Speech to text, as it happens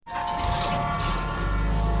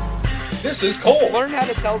This is Cole. Learn how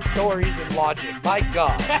to tell stories in logic. My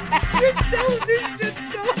God. You're selling this shit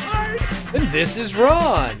so hard. And this is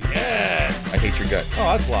Ron. Yes. I hate your guts.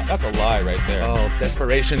 Oh, that's a lie right there. Oh,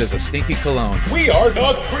 desperation is a stinky cologne. We are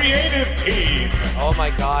the creative team. Oh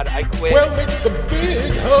my God, I quit. Well, it's the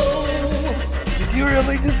big ho. Did you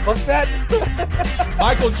really just book that?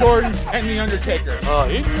 Michael Jordan and The Undertaker.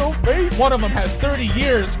 In your face. One of them has 30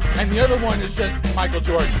 years, and the other one is just Michael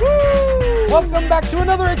Jordan. Woo! Welcome back to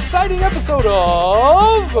another exciting episode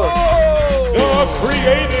of... The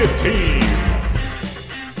creative team.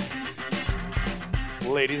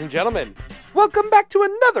 Ladies and gentlemen, welcome back to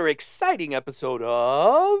another exciting episode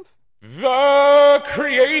of... The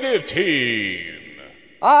creative team.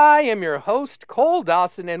 I am your host, Cole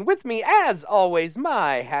Dawson, and with me, as always,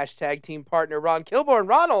 my hashtag team partner, Ron Kilborn.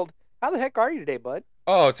 Ronald, how the heck are you today, bud?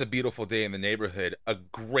 Oh, it's a beautiful day in the neighborhood. A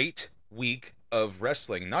great week of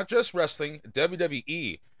wrestling. Not just wrestling,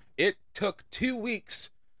 WWE. It took 2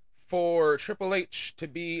 weeks for Triple H to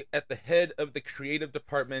be at the head of the creative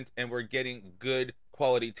department, and we're getting good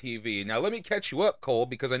quality TV. Now, let me catch you up, Cole,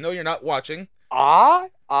 because I know you're not watching. I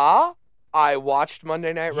watched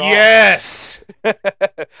Monday Night Raw. Yes!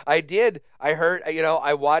 I did. I heard,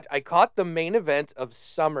 I caught the main event of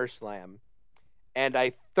SummerSlam, and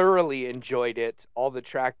I thoroughly enjoyed it. All the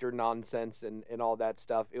tractor nonsense and all that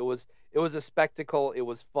stuff. It was a spectacle. It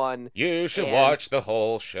was fun. You should watch the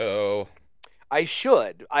whole show. I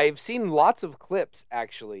should. I've seen lots of clips,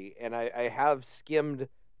 actually, and I have skimmed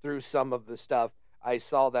through some of the stuff. I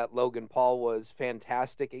saw that Logan Paul was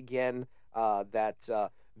fantastic again,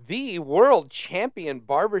 the world champion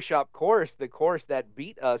barbershop chorus, the chorus that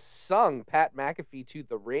beat us, sung Pat McAfee to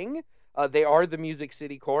the ring. They are the Music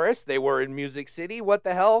City chorus. They were in Music City. What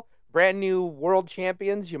the hell? Brand new world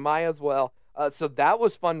champions. You might as well. So that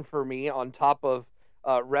was fun for me on top of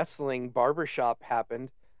wrestling barbershop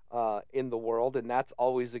happened in the world, and that's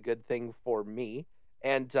always a good thing for me.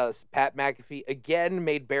 And Pat McAfee, again,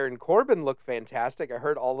 made Baron Corbin look fantastic. I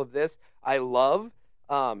heard all of this. I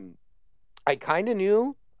kind of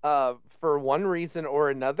knew, for one reason or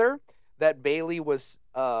another, that Bayley was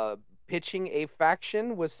pitching a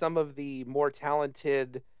faction with some of the more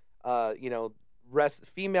talented,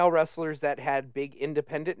 female wrestlers that had big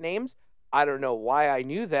independent names. I don't know why I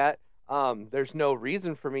knew that. There's no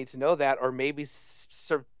reason for me to know that, or maybe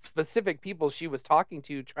specific people she was talking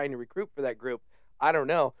to trying to recruit for that group. I don't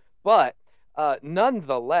know. But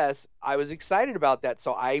nonetheless, I was excited about that,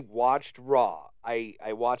 so I watched Raw. I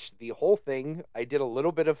watched the whole thing. I did a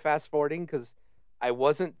little bit of fast forwarding because I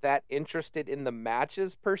wasn't that interested in the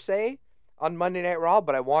matches per se on Monday Night Raw,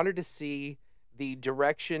 but I wanted to see the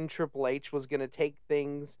direction Triple H was going to take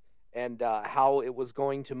things and how it was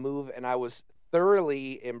going to move, and I was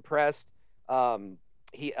thoroughly impressed.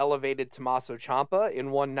 He elevated Tommaso Ciampa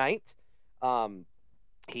in one night.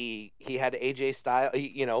 He had AJ Styles,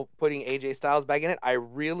 putting AJ Styles back in it. I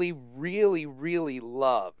really, really, really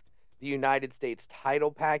loved the United States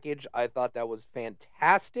title package. I thought that was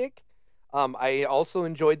fantastic. I also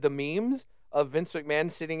enjoyed the memes of Vince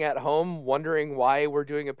McMahon sitting at home wondering why we're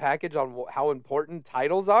doing a package on how important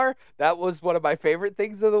titles are. That was one of my favorite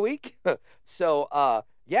things of the week. So,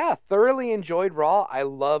 thoroughly enjoyed Raw. I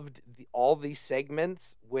loved all these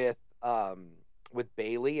segments with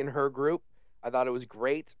Bayley and her group. I thought it was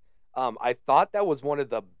great. I thought that was one of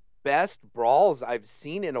the best brawls I've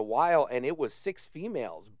seen in a while, and it was 6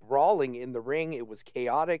 females brawling in the ring. It was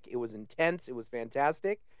chaotic. It was intense. It was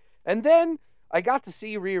fantastic. And then I got to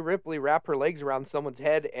see Rhea Ripley wrap her legs around someone's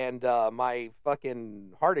head, and my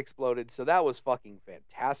fucking heart exploded. So that was fucking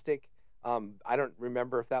fantastic. I don't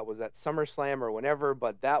remember if that was at SummerSlam or whenever,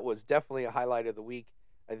 but that was definitely a highlight of the week.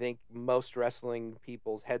 I think most wrestling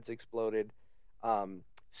people's heads exploded.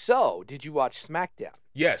 So, did you watch SmackDown?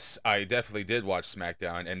 Yes, I definitely did watch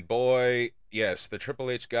SmackDown, and boy, yes, the Triple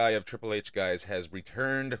H guy of Triple H guys has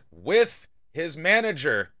returned with his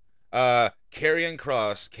manager. Karrion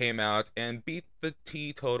Kross came out and beat the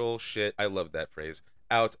teetotal shit, I love that phrase,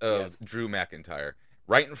 out of Drew McIntyre.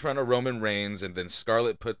 Right in front of Roman Reigns, and then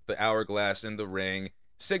Scarlett put the hourglass in the ring,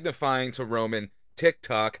 signifying to Roman,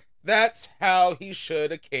 TikTok, that's how he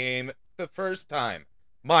should have came the first time.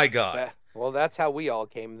 My God. Well, that's how we all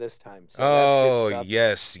came this time. So oh, that's good stuff.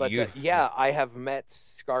 Yes. But, I have met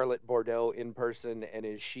Scarlett Bordeaux in person, and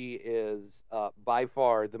she is by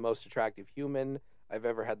far the most attractive human I've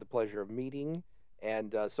ever had the pleasure of meeting.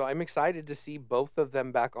 And so I'm excited to see both of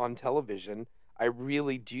them back on television. I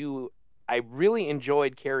really enjoyed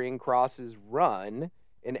Karrion Kross's run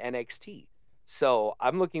in NXT. So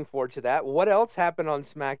I'm looking forward to that. What else happened on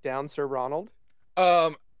SmackDown, Sir Ronald?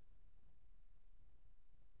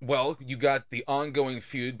 Well, you got the ongoing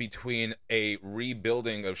feud between a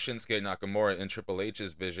rebuilding of Shinsuke Nakamura in Triple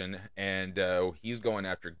H's vision, and he's going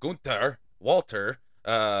after Walter.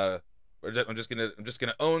 I'm just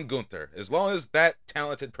gonna own Gunther. As long as that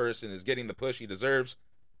talented person is getting the push he deserves,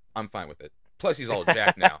 I'm fine with it. Plus, he's all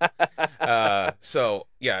jacked now. So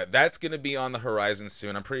yeah, that's gonna be on the horizon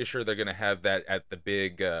soon. I'm pretty sure they're gonna have that at the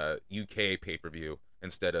big UK pay-per-view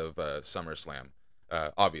instead of SummerSlam.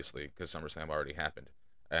 Obviously, because SummerSlam already happened,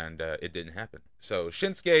 and it didn't happen. So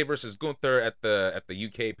Shinsuke versus Gunther at the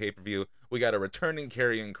UK pay-per-view. We got a returning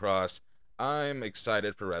Karrion Kross. I'm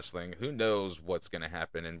excited for wrestling. Who knows what's going to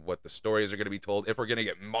happen and what the stories are going to be told. If we're going to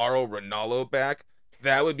get Mauro Ranallo back,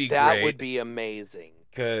 that would be great. That would be amazing.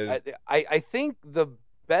 Because I think the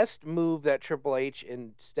best move that Triple H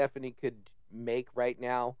and Stephanie could make right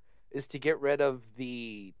now is to get rid of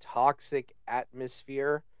the toxic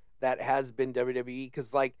atmosphere that has been WWE.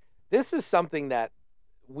 Because, like, this is something that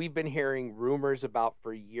we've been hearing rumors about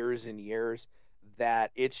for years and years, that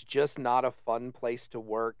it's just not a fun place to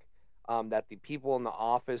work. That the people in the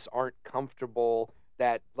office aren't comfortable,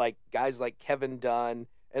 that like guys like Kevin Dunn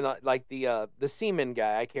and like the Seaman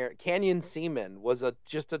guy, Canyon Seaman was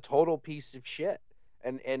just a total piece of shit,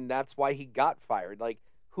 and that's why he got fired. Like,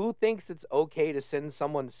 who thinks it's okay to send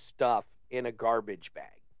someone's stuff in a garbage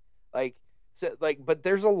bag? But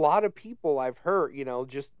there's a lot of people I've heard,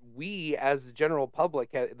 just we as the general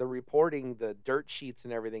public, the reporting, the dirt sheets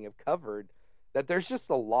and everything have covered, that there's just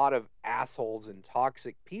a lot of assholes and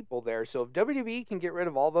toxic people there. So if WWE can get rid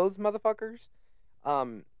of all those motherfuckers,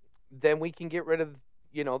 then we can get rid of,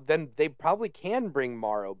 then they probably can bring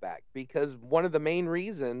Morrow back, because one of the main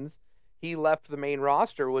reasons he left the main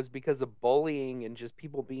roster was because of bullying and just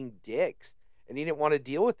people being dicks, and he didn't want to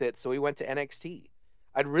deal with it, so he went to NXT.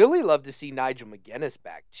 I'd really love to see Nigel McGuinness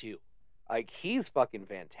back too. Like, he's fucking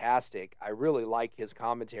fantastic. I really like his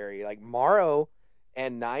commentary. Like, Morrow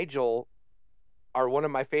and Nigel are one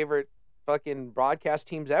of my favorite fucking broadcast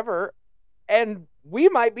teams ever, and we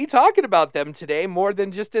might be talking about them today more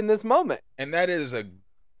than just in this moment. And that is a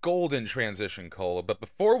golden transition, Cole. But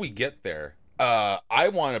before we get there, I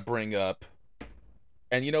want to bring up,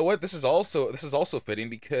 and you know what? This is also fitting,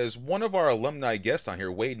 because one of our alumni guests on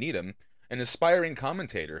here, Wade Needham, an aspiring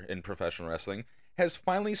commentator in professional wrestling, has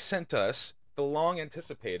finally sent us the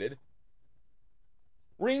long-anticipated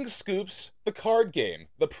Ring Scoops, the card game,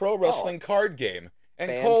 the pro wrestling card game.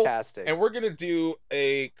 And fantastic. Cole, and we're gonna do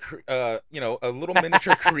a little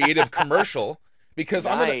miniature creative commercial, because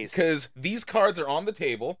because these cards are on the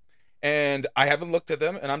table, and I haven't looked at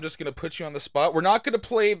them, and I'm just gonna put you on the spot. We're not gonna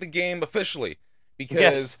play the game officially,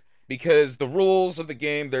 because the rules of the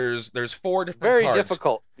game, there's 4 different very cards.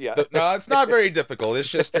 difficult. Yeah. No, it's not very difficult. It's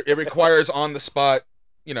just it requires on the spot,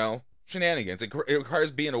 shenanigans. It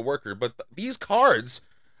requires being a worker. But these cards.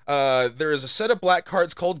 There is a set of black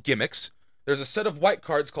cards called gimmicks. There's a set of white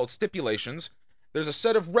cards called stipulations. There's a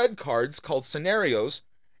set of red cards called scenarios.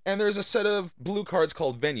 And there's a set of blue cards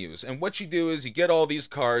called venues. And what you do is you get all these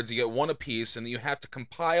cards, you get one apiece, and you have to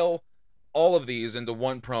compile all of these into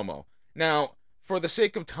one promo. Now, for the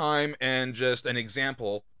sake of time and just an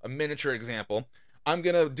example, a miniature example, I'm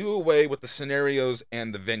going to do away with the scenarios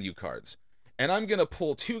and the venue cards. And I'm going to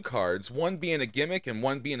pull 2 cards, one being a gimmick and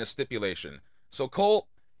one being a stipulation. So, Cole,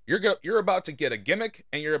 you're about to get a gimmick,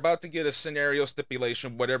 and you're about to get a scenario,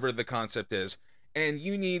 stipulation, whatever the concept is, and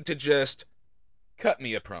you need to just cut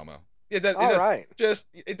me a promo. It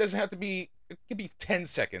doesn't have to be. It could be 10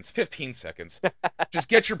 seconds, 15 seconds. Just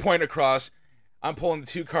get your point across. I'm pulling the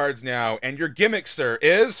 2 cards now, and your gimmick, sir,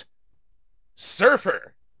 is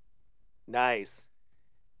Surfer. Nice.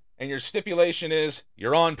 And your stipulation is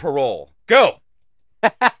you're on parole. Go.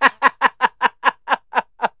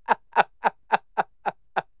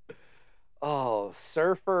 Oh,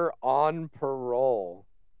 Surfer on parole.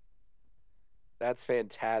 That's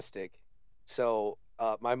fantastic. So,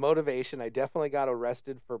 my motivation, I definitely got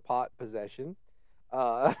arrested for pot possession.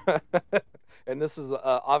 And this is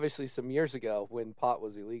obviously some years ago when pot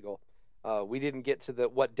was illegal. We didn't get to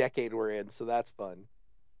what decade we're in, so that's fun.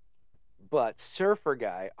 But Surfer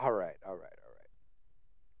guy, all right.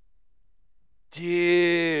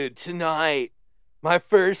 Dude, tonight, my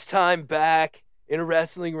first time back in a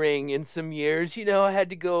wrestling ring in some years. I had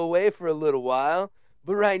to go away for a little while,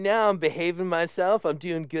 but right now I'm behaving myself. I'm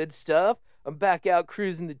doing good stuff. I'm back out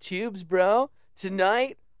cruising the tubes, bro.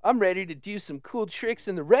 Tonight, I'm ready to do some cool tricks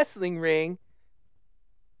in the wrestling ring.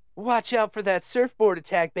 Watch out for that surfboard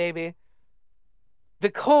attack, baby. The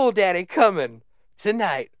Coal Daddy coming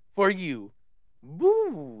tonight for you.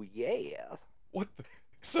 Woo, yeah. What the?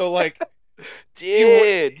 So, like,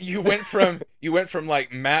 Dude. You went from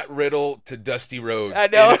like Matt Riddle to Dusty Rhodes I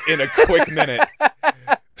know. in a quick minute.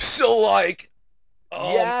 So like,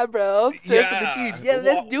 yeah, bro. Surfing yeah. the tube. Yeah,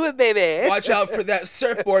 let's do it, baby. Watch out for that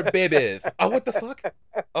surfboard, baby. Oh, what the fuck?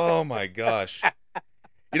 Oh my gosh.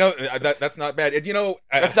 You know, that's not bad. And, you know,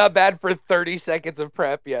 That's not bad for 30 seconds of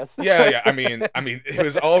prep, yes. yeah. I mean, it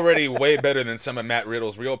was already way better than some of Matt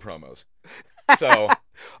Riddle's real promos. So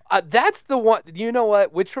that's the one. You know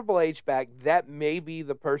what? With Triple H back, that may be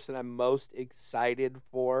the person I'm most excited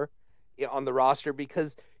for on the roster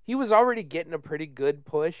because he was already getting a pretty good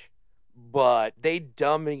push, but they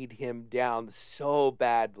dummied him down so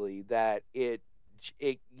badly that they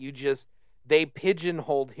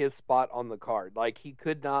pigeonholed his spot on the card. Like, he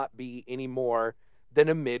could not be any more than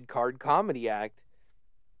a mid-card comedy act.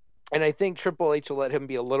 And I think Triple H will let him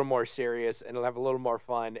be a little more serious and he'll have a little more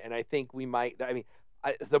fun. And I think we might,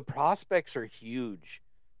 the prospects are huge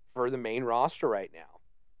for the main roster right now.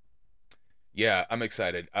 yeah, I'm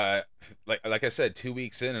excited. Like I said, 2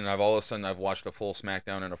 weeks in, and all of a sudden I've watched a full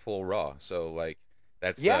SmackDown and a full Raw. So like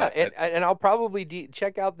that's and I'll probably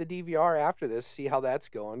check out the DVR after this, see how that's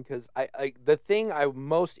going. Because the thing I'm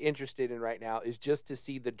most interested in right now is just to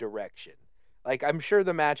see the direction. Like, I'm sure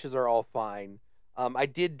the matches are all fine. I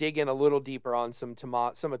did dig in a little deeper on some of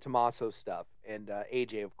Tommaso's stuff and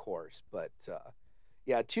AJ, of course. But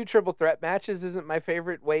yeah, 2 triple threat matches isn't my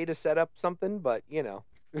favorite way to set up something, but you know.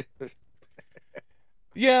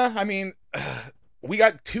 Yeah, I mean, we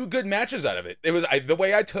got 2 good matches out of it. It was the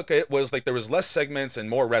way I took it was like there was less segments and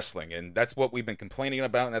more wrestling, and that's what we've been complaining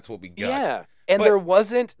about, and that's what we got. Yeah, and there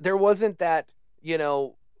wasn't that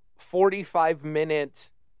 45-minute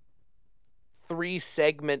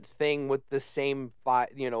 3-segment thing with the same 4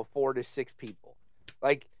 to 6 people,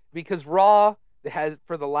 like, because Raw has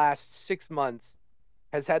for the last 6 months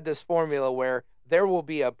has had this formula where there will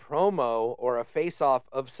be a promo or a face-off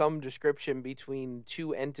of some description between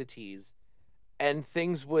 2 entities, and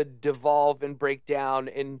things would devolve and break down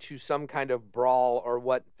into some kind of brawl or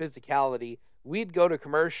physicality. We'd go to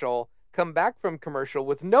commercial, come back from commercial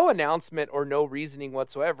with no announcement or no reasoning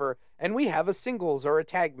whatsoever, and we have a singles or a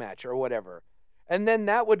tag match or whatever. And then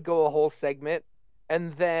that would go a whole segment,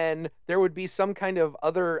 and then there would be some kind of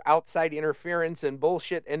other outside interference and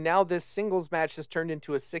bullshit, and now this singles match has turned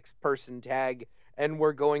into a 6-person tag, and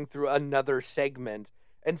we're going through another segment.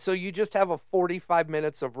 And so you just have a 45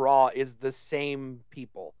 minutes of Raw is the same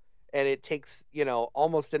people. And it takes,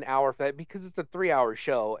 almost an hour for that because it's a 3-hour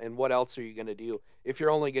show. And what else are you going to do if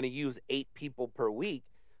you're only going to use 8 people per week?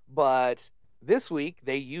 But this week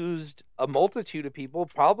they used a multitude of people,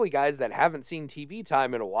 probably guys that haven't seen TV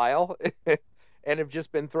time in a while and have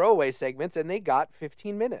just been throwaway segments, and they got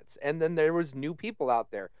 15 minutes. And then there was new people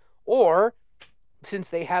out there. Or since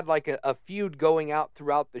they had like a feud going out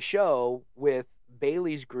throughout the show with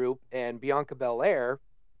Bayley's group and Bianca Belair,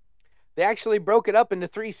 they actually broke it up into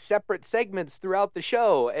 3 separate segments throughout the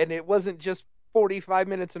show, and it wasn't just 45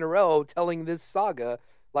 minutes in a row telling this saga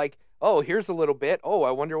like, oh, here's a little bit, oh,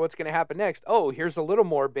 I wonder what's going to happen next, oh, here's a little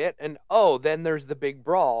more bit, and oh, then there's the big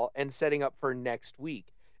brawl and setting up for next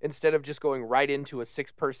week instead of just going right into a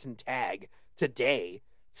 6-person tag today.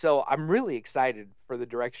 So I'm really excited for the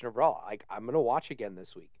direction of Raw. Like, I'm going to watch again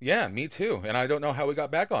this week. Yeah, me too. And I don't know how we got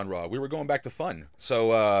back on Raw. We were going back to fun. So,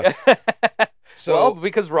 well,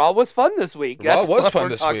 because Raw was fun this week. Raw That's was what fun we're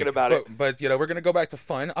this talking week. about it. But we're going to go back to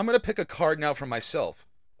fun. I'm going to pick a card now for myself.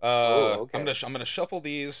 Okay. I'm going to shuffle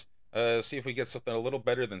these, see if we get something a little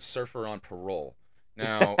better than Surfer on Parole.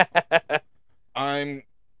 Now, I'm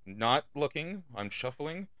not looking. I'm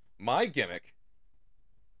shuffling. My gimmick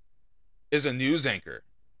is a news anchor.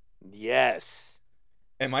 Yes.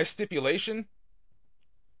 And my stipulation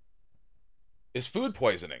is food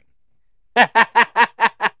poisoning.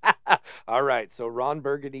 All right, so Ron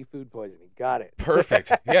Burgundy food poisoning. Got it.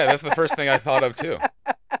 Perfect. Yeah, that's the first thing I thought of too.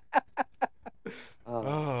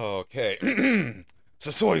 Oh, okay.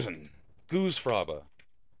 Sosoisen. Goose Fraba.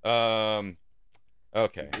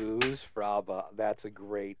 Okay. Goose Fraba. That's a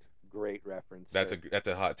great reference. That's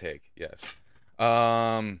a hot take, yes.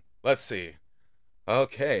 Let's see.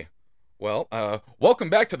 Okay. Well,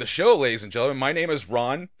 welcome back to the show, ladies and gentlemen. My name is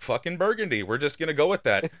Ron fucking Burgundy. We're just gonna go with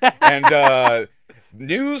that. And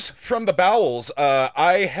news from the bowels.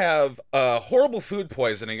 I have horrible food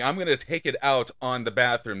poisoning. I'm gonna take it out on the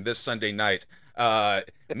bathroom this Sunday night.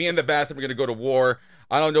 Me and the bathroom are gonna go to war.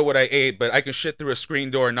 I don't know what I ate, but I can shit through a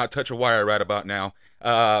screen door and not touch a wire right about now.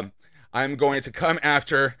 I'm going to come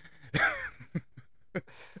after.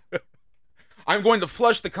 I'm going to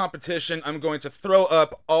flush the competition. I'm going to throw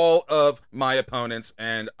up all of my opponents,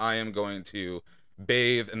 and I am going to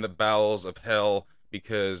bathe in the bowels of hell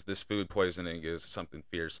because this food poisoning is something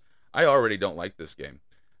fierce. I already don't like this game.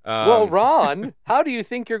 Well, Ron, how do you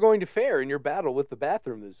think you're going to fare in your battle with the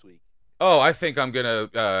bathroom this week? Oh, I think I'm gonna.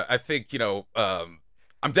 I think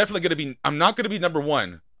I'm definitely gonna be. I'm not gonna be number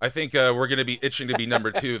one. I think we're gonna be itching to be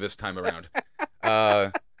number two this time around.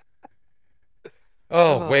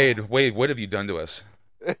 Wade, what have you done to us?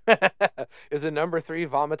 Is it number 3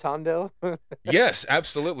 vomitando? Yes,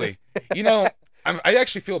 absolutely. I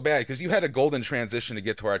actually feel bad because you had a golden transition to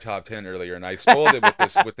get to our top 10 earlier, and I spoiled it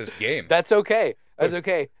with this game. That's okay. That's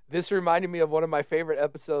okay. This reminded me of one of my favorite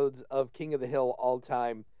episodes of King of the Hill all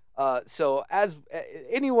time. So as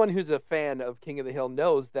anyone who's a fan of King of the Hill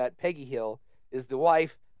knows that Peggy Hill is the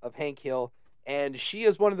wife of Hank Hill, and she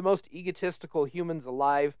is one of the most egotistical humans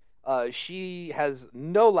alive. She has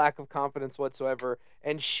no lack of confidence whatsoever,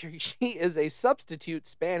 and she is a substitute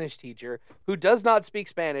Spanish teacher who does not speak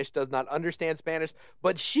Spanish, does not understand Spanish,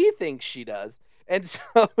 but she thinks she does, and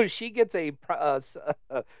so she gets a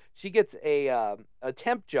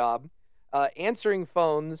temp job, answering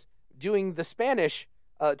phones, doing the Spanish,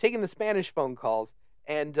 taking the Spanish phone calls,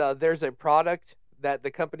 and there's a product that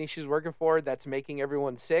the company she's working for that's making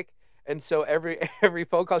everyone sick, and so every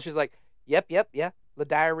phone call she's like, yep, yeah. La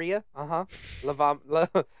diarrhea, el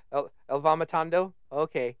vomitando.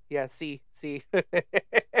 Okay, yeah, see.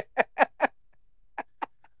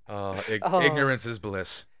 Ignorance is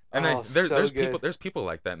bliss, and then there's people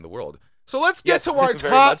like that in the world. So let's get to our very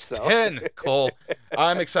top much so. 10, Cole.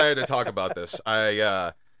 I'm excited to talk about this.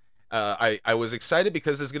 I was excited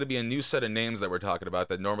because there's going to be a new set of names that we're talking about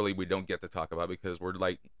that normally we don't get to talk about because we're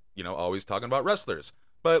always talking about wrestlers.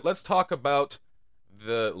 But let's talk about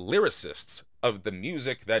the lyricists of the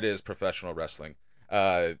music that is professional wrestling.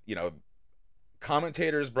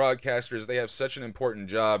 Commentators, broadcasters, they have such an important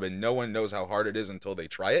job, and no one knows how hard it is until they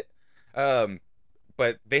try it.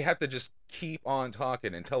 But they have to just keep on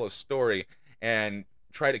talking and tell a story and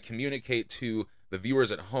try to communicate to the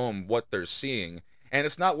viewers at home what they're seeing. And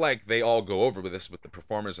it's not like they all go over with this with the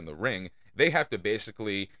performers in the ring. They have to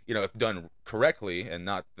basically, if done correctly and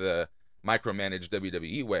not the micromanaged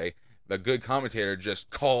WWE way, the good commentator just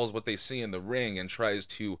calls what they see in the ring and tries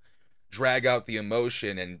to drag out the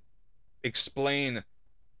emotion and explain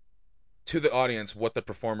to the audience what the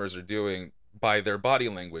performers are doing by their body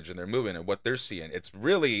language and their movement and what they're seeing. It's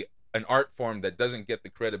really an art form that doesn't get the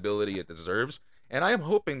credibility it deserves, and I am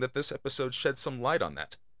hoping that this episode sheds some light on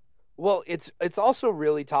that. Well, it's also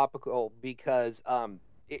really topical because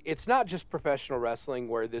it's not just professional wrestling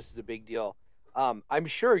where this is a big deal. I'm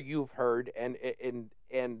sure you've heard, and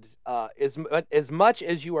as much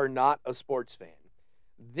as you are not a sports fan,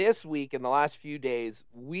 this week in the last few days,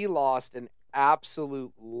 we lost an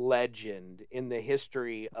absolute legend in the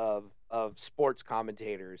history of sports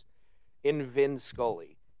commentators in Vin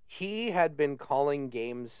Scully. He had been calling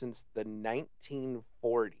games since the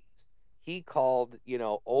 1940s. He called,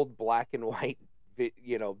 old black and white,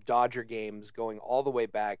 Dodger games going all the way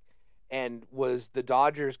back, and was the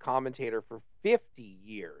Dodgers commentator for 50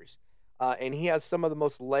 years. And he has some of the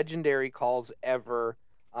most legendary calls ever.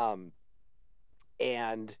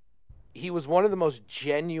 And he was one of the most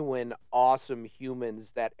genuine, awesome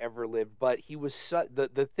humans that ever lived. But he was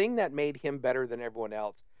the thing that made him better than everyone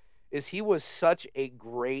else is he was such a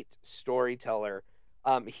great storyteller.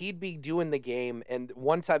 He'd be doing the game, and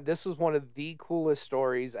one time, this was one of the coolest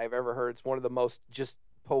stories I've ever heard. It's one of the most just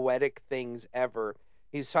poetic things ever.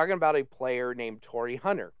 He's talking about a player named Torrey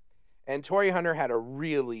Hunter. And Torrey Hunter had a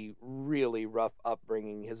really, really rough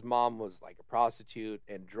upbringing. His mom was like a prostitute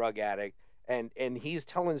and drug addict. And he's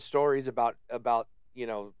telling stories about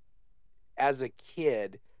as a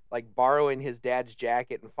kid, like borrowing his dad's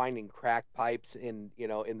jacket and finding crack pipes in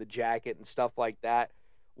the jacket and stuff like that,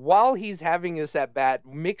 while he's having this at bat,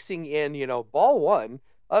 mixing in, ball one.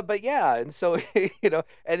 But yeah, and so, and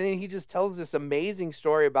then he just tells this amazing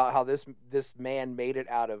story about how this man made it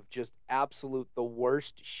out of just absolute the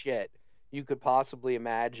worst shit you could possibly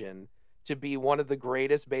imagine to be one of the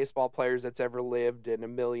greatest baseball players that's ever lived and a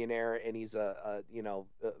millionaire. And he's a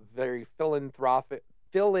very philanthropic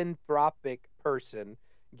person,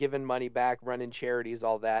 giving money back, running charities,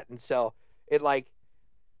 all that. And so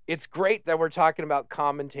it's great that we're talking about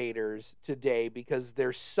commentators today because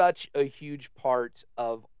they're such a huge part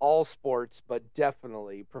of all sports, but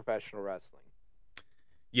definitely professional wrestling.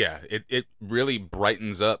 Yeah, it really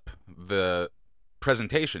brightens up the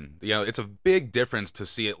presentation. It's a big difference to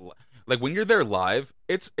see it. Like when you're there live,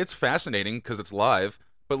 it's fascinating because it's live,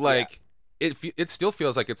 but it still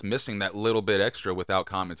feels like it's missing that little bit extra without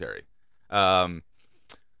commentary. But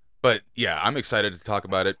yeah, I'm excited to talk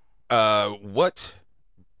about it. What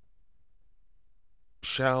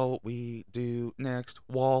shall we do next?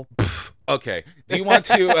 Wall. Pff. Okay. Do you want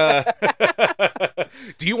to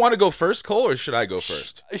do you want to go first, Cole, or should I go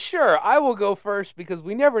first? Sure, I will go first because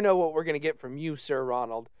we never know what we're going to get from you, Sir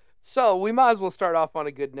Ronald. So we might as well start off on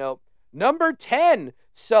a good note. Number 10.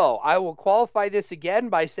 So I will qualify this again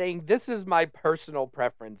by saying this is my personal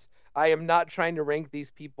preference. I am not trying to rank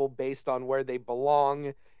these people based on where they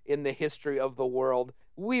belong in the history of the world.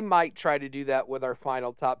 We might try to do that with our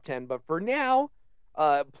final top 10, but for now,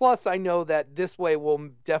 plus I know that this way we'll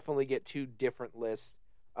definitely get two different lists.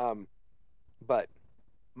 But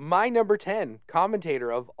my number 10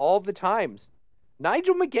 commentator of all the times,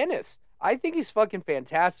 Nigel McGuinness. I think he's fucking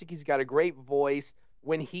fantastic. He's got a great voice.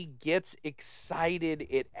 When he gets excited,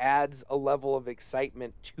 it adds a level of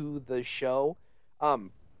excitement to the show.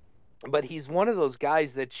 But he's one of those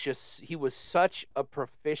guys that's just, he was such a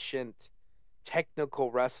proficient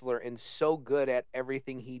technical wrestler and so good at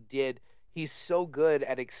everything he did. He's so good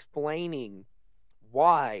at explaining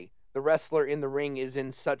why the wrestler in the ring is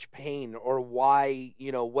in such pain, or why,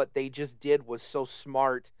 what they just did was so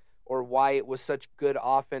smart, or why it was such good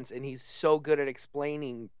offense. And he's so good at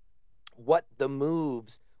explaining what the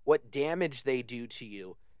moves, what damage they do to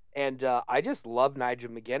you. And I just love Nigel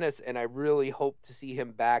McGuinness, and I really hope to see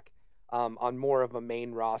him back on more of a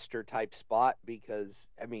main roster type spot, because,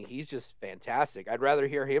 I mean, he's just fantastic. I'd rather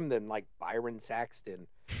hear him than, like, Byron Saxton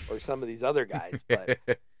or some of these other guys. But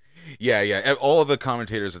Yeah. All of the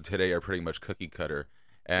commentators of today are pretty much cookie cutter.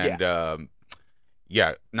 And, Nigel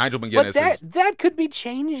McGuinness but that could be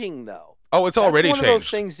changing, though. Oh, it's already That's changed. One of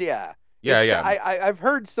those things, yeah. Yeah. I've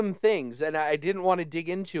heard some things, and I didn't want to dig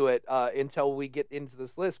into it until we get into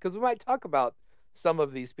this list, because we might talk about some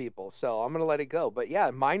of these people. So I'm going to let it go. But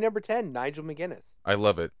yeah, my number 10, Nigel McGuinness. I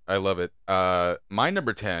love it. My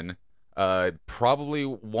number 10 probably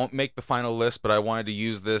won't make the final list, but I wanted to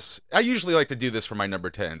use this. I usually like to do this for my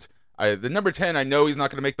number 10s. The number 10, I know he's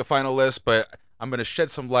not going to make the final list, but I'm going to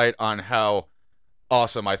shed some light on how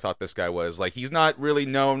awesome I thought this guy was. Like, he's not really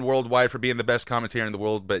known worldwide for being the best commentator in the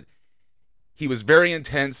world, but he was very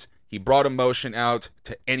intense. He brought emotion out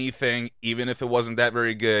to anything, even if it wasn't that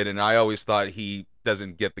very good, and I always thought he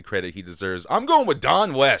doesn't get the credit he deserves. I'm going with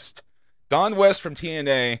Don West. Don West from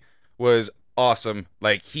TNA was awesome.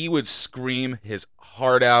 Like, he would scream his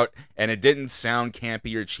heart out, and it didn't sound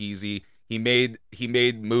campy or cheesy. He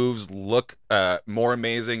made moves look more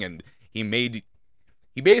amazing, and he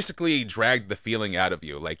basically dragged the feeling out of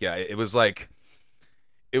you. Like, yeah, it was like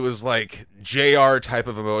JR type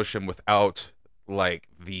of emotion without, like,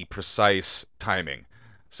 the precise timing.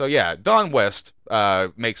 So yeah, Don West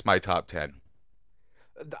makes my top 10.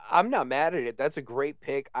 I'm not mad at it. That's a great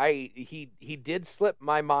pick. He did slip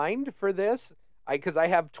my mind for this, because I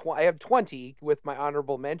have 20 with my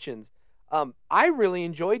honorable mentions. I really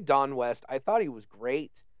enjoyed Don West. I thought he was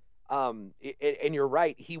great. And you're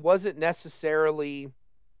right, he wasn't necessarily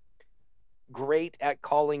great at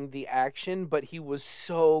calling the action, but he was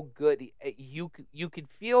so good. You could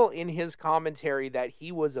feel in his commentary that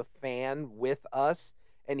he was a fan with us,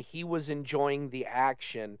 and he was enjoying the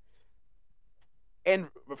action. And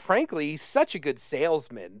frankly, he's such a good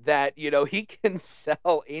salesman that, he can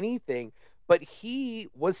sell anything, but he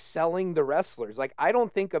was selling the wrestlers. Like, I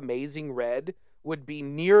don't think Amazing Red would be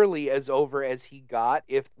nearly as over as he got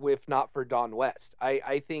if not for Don West.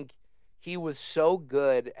 I think he was so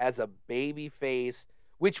good as a baby face,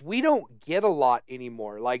 which we don't get a lot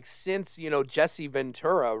anymore. Like, since, Jesse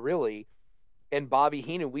Ventura, really, and Bobby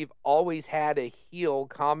Heenan, we've always had a heel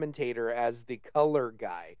commentator as the color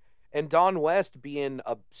guy. And Don West being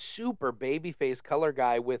a super babyface color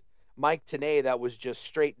guy with Mike Tenay that was just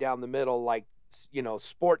straight down the middle, like,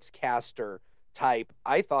 sportscaster type.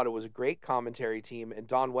 I thought it was a great commentary team, and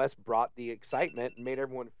Don West brought the excitement and made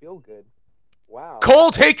everyone feel good. Wow.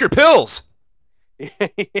 Cole, take your pills!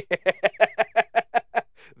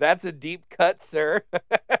 That's a deep cut, sir.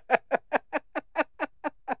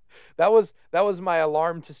 That was my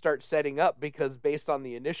alarm to start setting up, because based on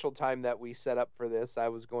the initial time that we set up for this, I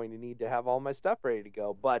was going to need to have all my stuff ready to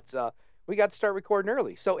go. But we got to start recording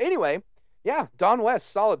early. So anyway, yeah, Don West,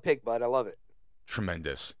 solid pick, bud. I love it.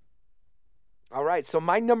 Tremendous. All right, so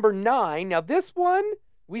my number 9. Now this one,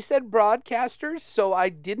 we said broadcasters, so I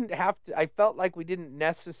felt like we didn't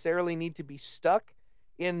necessarily need to be stuck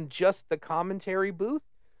in just the commentary booth.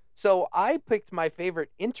 So I picked my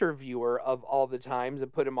favorite interviewer of all the times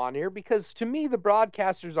and put him on here, because to me, the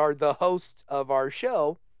broadcasters are the hosts of our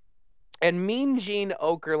show. And Mean Gene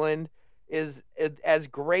Okerlund is as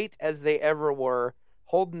great as they ever were,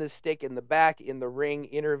 holding the stick in the back, in the ring,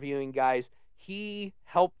 interviewing guys. He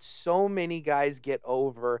helped so many guys get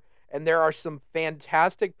over. And there are some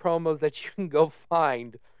fantastic promos that you can go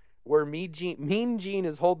find where Mean Gene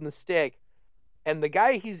is holding the stick, and the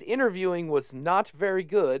guy he's interviewing was not very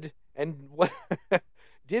good, and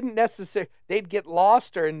didn't necessarily. They'd get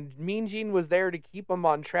lost, and Mean Gene was there to keep them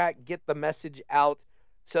on track, get the message out.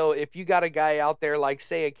 So if you got a guy out there like,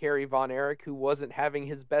 say, a Kerry Von Erich who wasn't having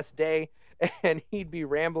his best day, and he'd be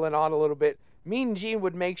rambling on a little bit, Mean Gene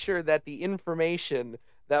would make sure that the information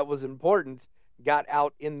that was important got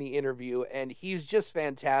out in the interview, and he's just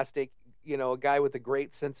fantastic. A guy with a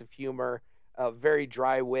great sense of humor, very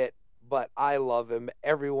dry wit, but I love him.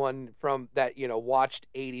 Everyone from that, watched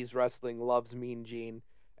 80s wrestling loves Mean Gene,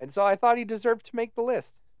 and so I thought he deserved to make the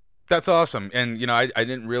list. That's awesome. And, I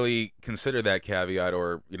didn't really consider that caveat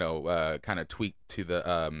or, kind of tweak to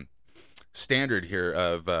the standard here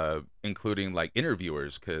of including, like,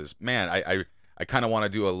 interviewers. Because, man, I kind of want to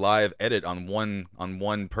do a live edit on one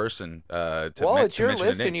person. It's your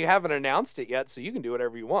list, and you haven't announced it yet, so you can do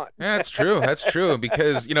whatever you want. Yeah, that's true. That's true.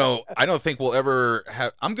 Because I don't think we'll ever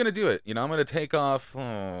have. I'm gonna do it. I'm gonna take off.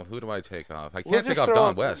 Oh, who do I take off? I can't take off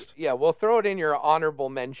Don West. Yeah, we'll throw it in your honorable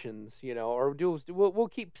mentions. Or we'll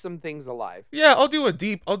keep some things alive. Yeah, I'll do a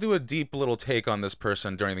deep little take on this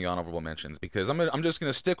person during the honorable mentions because I'm just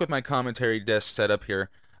gonna stick with my commentary desk setup here.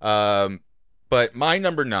 But my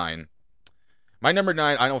number 9. I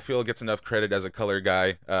don't feel gets enough credit as a color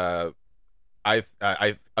guy. I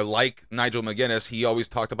like Nigel McGuinness. He always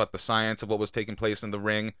talked about the science of what was taking place in the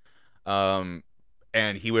ring, and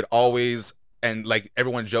he would always, and like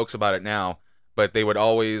everyone jokes about it now, but he would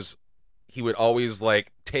always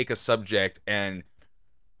like take a subject and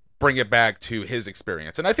bring it back to his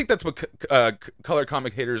experience. And I think that's what color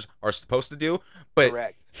commentators are supposed to do. But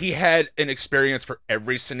Correct. He had an experience for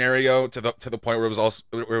every scenario to the point where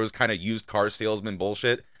it was kind of used car salesman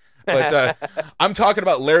bullshit. But I'm talking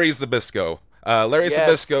about Larry Zbyszko.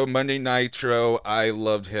 Zbyszko, Monday Nitro. I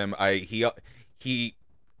loved him. He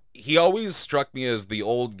always struck me as the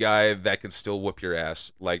old guy that could still whoop your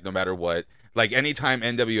ass, like no matter what. Like anytime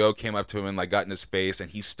NWO came up to him and like got in his face and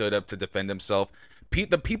he stood up to defend himself,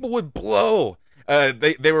 the people would blow.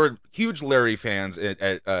 They were huge Larry fans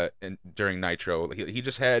during Nitro. He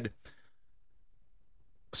just had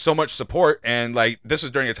so much support, and like this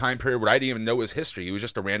was during a time period where I didn't even know his history. He was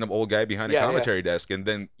just a random old guy behind a commentary desk, and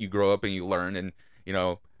then you grow up and you learn, and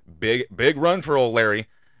big run for old Larry.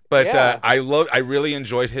 But I really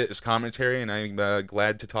enjoyed his commentary, and I'm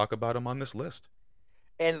glad to talk about him on this list.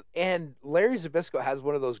 And Larry Zbyszko has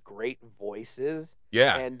one of those great voices.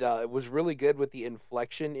 Yeah. And it was really good with the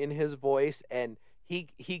inflection in his voice. And he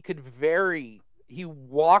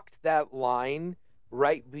walked that line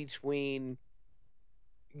right between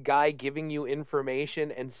guy giving you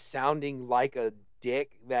information and sounding like a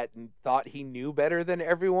dick that thought he knew better than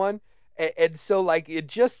everyone. And so like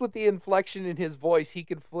just with the inflection in his voice, he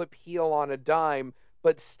could flip heel on a dime,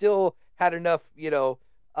 but still had enough,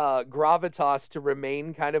 gravitas to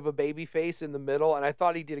remain kind of a baby face in the middle, and I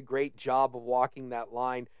thought he did a great job of walking that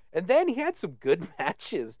line. And then he had some good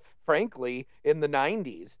matches, frankly, in the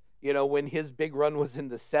 90s, when his big run was in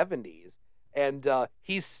the 70s. And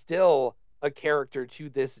he's still a character to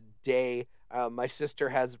this day. My sister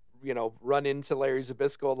has, run into Larry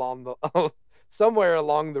Zbyszko somewhere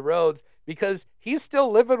along the roads, because he's still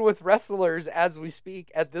living with wrestlers as we speak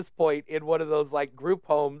at this point in one of those like group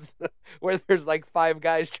homes where there's like 5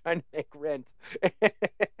 guys trying to make rent.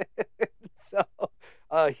 So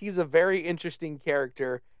he's a very interesting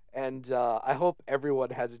character, and I hope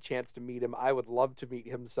everyone has a chance to meet him. I would love to meet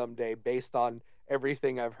him someday based on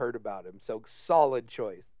everything I've heard about him. So solid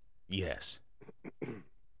choice. Yes.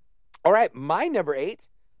 All right, my number 8.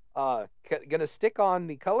 Gonna stick on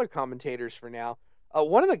the color commentators for now.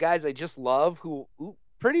 One of the guys I just love, who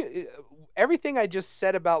everything I just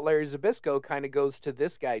said about Larry Zbyszko kind of goes to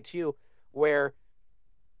this guy too, where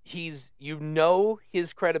he's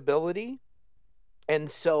his credibility, and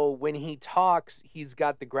so when he talks, he's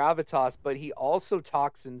got the gravitas, but he also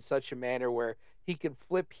talks in such a manner where he can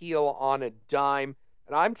flip heel on a dime.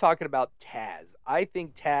 And I'm talking about Taz. I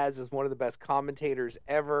think Taz is one of the best commentators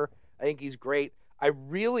ever. I think he's great. I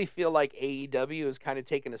really feel like AEW has kind of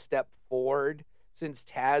taken a step forward since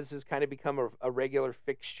Taz has kind of become a regular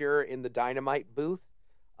fixture in the Dynamite booth.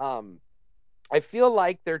 I feel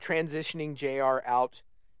like they're transitioning JR out,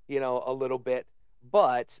 a little bit.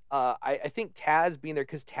 But I think Taz being there,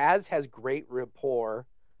 because Taz has great rapport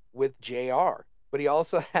with JR, but he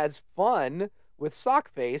also has fun with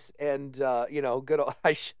Sockface and, good old,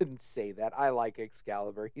 I shouldn't say that. I like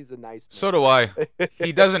Excalibur. He's a nice man. So do I.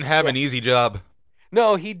 He doesn't have an easy job.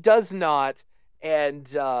 No, he does not. And,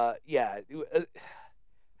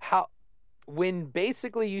 when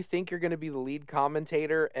basically you think you're going to be the lead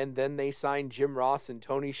commentator and then they sign Jim Ross and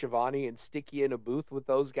Tony Schiavone and stick you in a booth with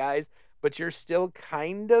those guys, but you're still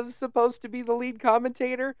kind of supposed to be the lead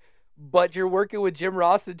commentator, but you're working with Jim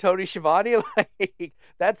Ross and Tony Schiavone, like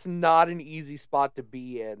that's not an easy spot to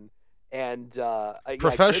be in. And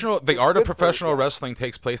the art of professional wrestling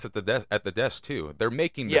takes place at the desk too. They're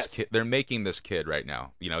making this kid. They're making this kid right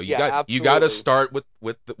now. You got to start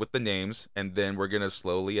with the names, and then we're gonna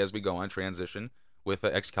slowly, as we go on, transition with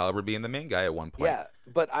Excalibur being the main guy at one point. Yeah,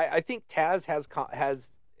 but I think Taz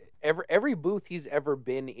has every booth he's ever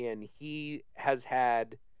been in, he has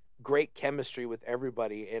had great chemistry with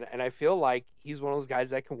everybody, and I feel like he's one of those guys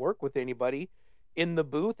that can work with anybody in the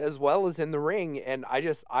booth as well as in the ring, and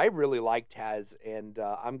I really like Taz, and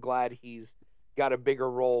I'm glad he's got a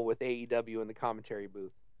bigger role with AEW in the commentary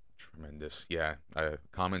booth. Tremendous, yeah.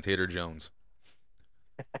 Commentator Jones.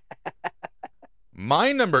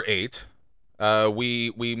 My number 8,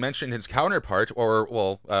 we mentioned his counterpart,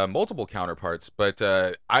 or multiple counterparts, but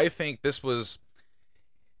I think this was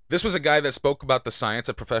a guy that spoke about the science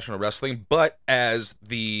of professional wrestling, but as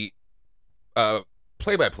the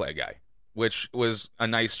play-by-play guy, which was a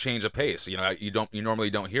nice change of pace. You normally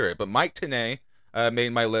don't hear it, but Mike Tenay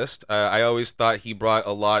made my list. I always thought he brought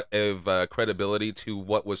a lot of credibility to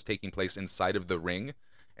what was taking place inside of the ring,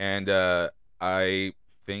 and I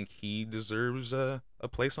think he deserves a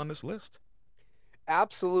place on this list.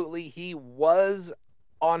 Absolutely, he was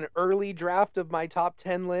on early draft of my top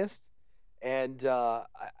 10 list, and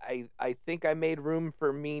I think I made room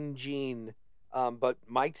for Mean Gene, but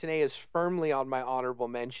Mike Tenay is firmly on my honorable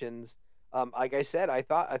mentions. Like I said, I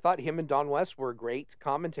thought him and Don West were a great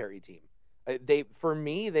commentary team. For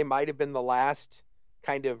me, they might have been the last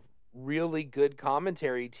kind of really good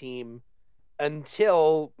commentary team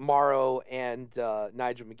until Morrow and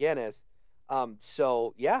Nigel McGuinness.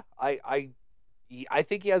 So yeah, I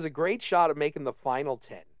think he has a great shot at making the final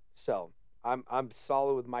 10. So I'm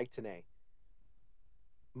solid with Mike Tenay.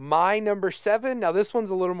 My number 7. Now this one's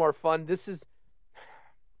a little more fun. This is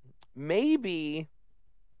maybe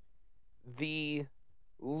the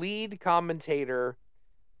lead commentator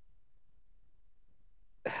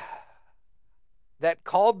that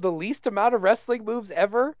called the least amount of wrestling moves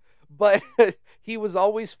ever, but he was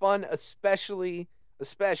always fun, especially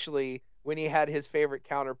when he had his favorite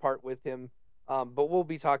counterpart with him. But we'll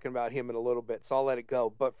be talking about him in a little bit, so I'll let it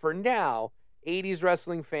go. But for now, 80s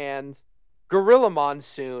wrestling fans, Gorilla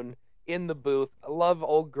Monsoon in the booth. I love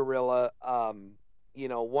old Gorilla.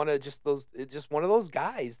 One of those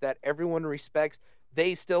guys that everyone respects.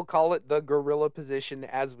 They still call it the gorilla position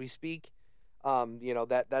as we speak.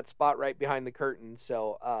 That spot right behind the curtain.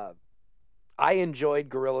 So I enjoyed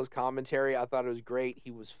Gorilla's commentary. I thought it was great.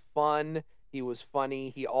 He was fun. He was funny.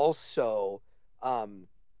 He also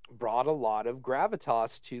brought a lot of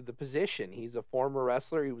gravitas to the position. He's a former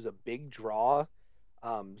wrestler. He was a big draw.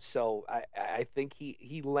 So I think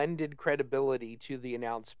he lended credibility to the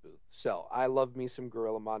announce booth. So I love me some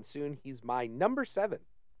Gorilla Monsoon. He's my number 7.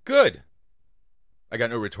 Good. I got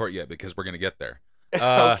no retort yet because we're gonna get there.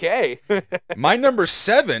 Okay. my number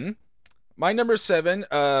 7,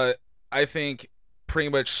 I think pretty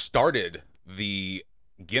much started the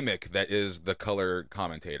gimmick that is the color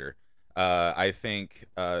commentator. I think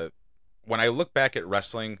when I look back at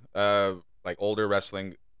wrestling, like older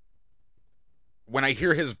wrestling, when I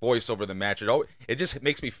hear his voice over the match, it just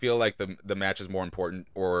makes me feel like the match is more important,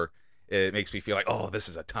 or it makes me feel like, oh, this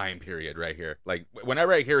is a time period right here. Like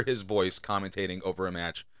whenever I hear his voice commentating over a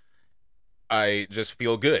match, I just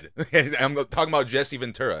feel good. I'm talking about Jesse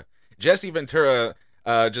Ventura. Jesse Ventura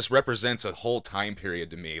just represents a whole time period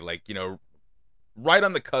to me. Like, right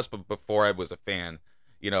on the cusp of before I was a fan.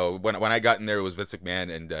 When I got in there, it was Vince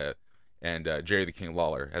McMahon and Jerry the King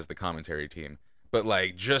Lawler as the commentary team. But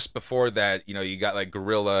like just before that, you got like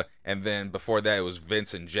Gorilla, and then before that it was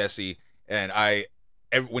Vince and Jesse. And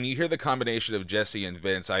when you hear the combination of Jesse and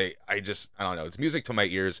Vince, I don't know, it's music to my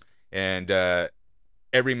ears. And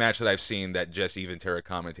every match that I've seen that Jesse Ventura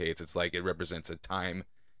commentates, it's like it represents a time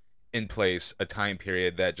in place, a time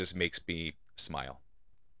period that just makes me smile.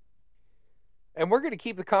 And we're going to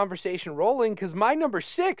keep the conversation rolling because my number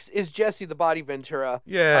 6 is Jesse the Body Ventura.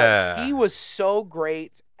 Yeah. He was so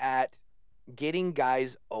great at getting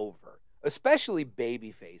guys over, especially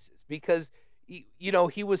baby faces, because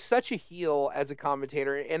he was such a heel as a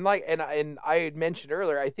commentator, and I had mentioned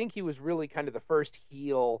earlier, I think he was really kind of the first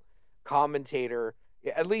heel commentator,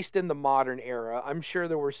 at least in the modern era. I'm sure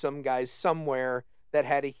there were some guys somewhere that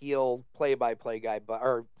had a heel play-by-play guy,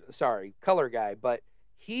 color guy, but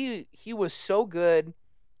he was so good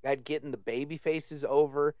at getting the baby faces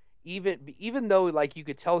over, even though like you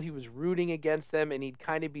could tell he was rooting against them and he'd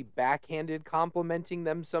kind of be backhanded complimenting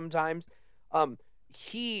them sometimes,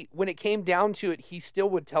 he when it came down to it, he still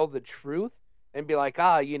would tell the truth and be like,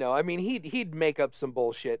 I mean, he'd make up some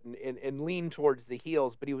bullshit and lean towards the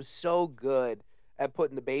heels, but he was so good at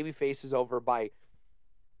putting the baby faces over by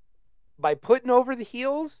putting over the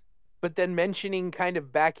heels, but then mentioning kind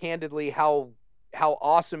of backhandedly how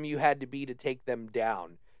awesome you had to be to take them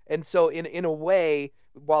down. And so in a way,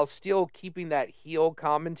 while still keeping that heel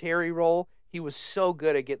commentary role, he was so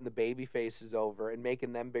good at getting the baby faces over and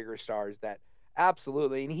making them bigger stars that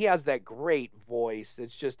absolutely. And he has that great voice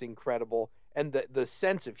that's just incredible. And the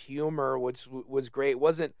sense of humor, which was great,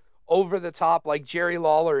 wasn't over the top like Jerry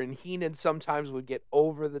Lawler and Heenan sometimes would get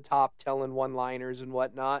over the top telling one-liners and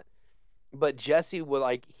whatnot. But Jesse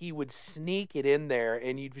would sneak it in there,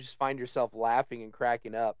 and you'd just find yourself laughing and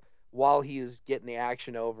cracking up while he is getting the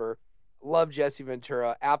action over. Love Jesse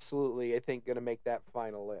Ventura. Absolutely, I think going to make that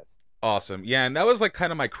final list. Awesome. Yeah, and that was like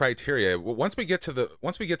kind of my criteria. Once we get to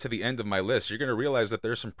the end of my list, you're going to realize that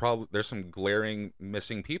there's some glaring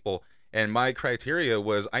missing people. And my criteria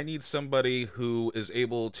was I need somebody who is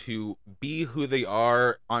able to be who they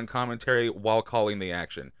are on commentary while calling the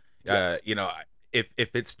action. Yes. If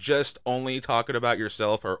it's just only talking about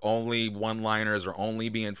yourself or only one-liners or only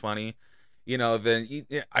being funny, then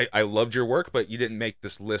I loved your work, but you didn't make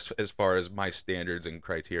this list as far as my standards and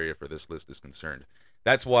criteria for this list is concerned.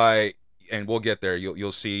 That's why, and we'll get there,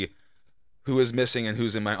 you'll see who is missing and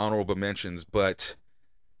who's in my honorable mentions. But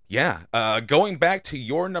yeah, going back to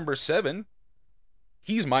your number 7,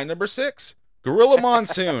 he's my number 6, Gorilla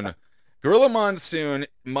Monsoon. Gorilla Monsoon,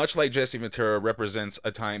 much like Jesse Ventura, represents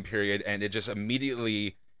a time period, and it just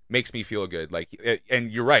immediately makes me feel good.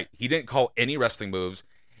 And you're right, he didn't call any wrestling moves.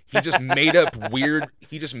 He just made up weird.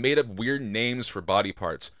 He just made up weird names for body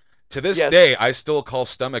parts. To this day, I still call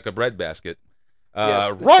stomach a breadbasket.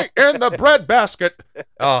 Right in the breadbasket.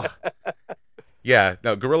 Oh, yeah.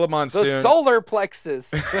 No, Gorilla Monsoon. The solar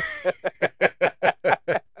plexus.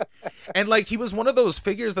 And he was one of those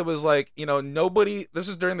figures that was nobody. This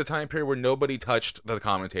is during the time period where nobody touched the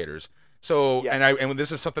commentators. So, and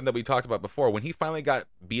this is something that we talked about before. When he finally got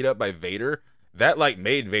beat up by Vader, that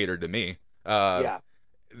made Vader to me.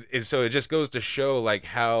 So it just goes to show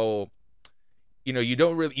how,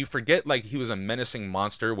 you forget he was a menacing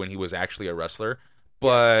monster when he was actually a wrestler,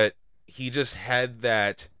 but he just had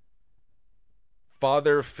that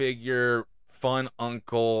father figure, fun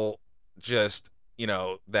uncle,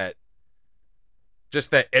 that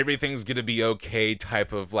everything's gonna be okay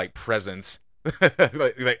type of presence.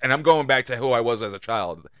 And I'm going back to who I was as a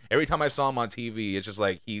child. Every time I saw him on TV, it's just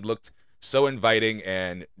he looked so inviting,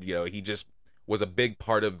 and he just was a big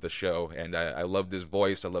part of the show. And I loved his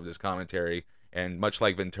voice, I loved his commentary, and much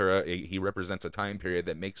like Ventura, he represents a time period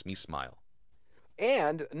that makes me smile.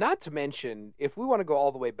 And not to mention, if we want to go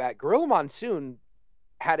all the way back, Gorilla Monsoon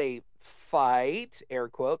had a fight, air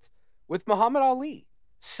quotes, with Muhammad Ali.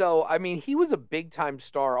 So, I mean, he was a big-time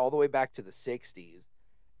star all the way back to the 60s.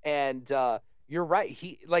 And you're right.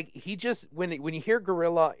 He just when you hear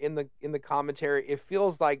Gorilla in the commentary, it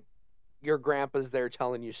feels like your grandpa's there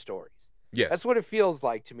telling you stories. Yes. That's what it feels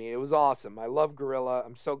like to me. It was awesome. I love Gorilla.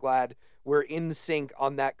 I'm so glad we're in sync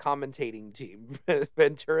on that commentating team,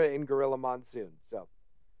 Ventura and Gorilla Monsoon. So,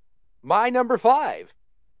 my number 5.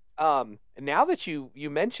 Now that you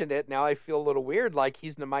mentioned it, now I feel a little weird,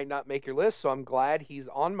 he might not make your list, so I'm glad he's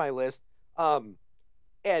on my list. And,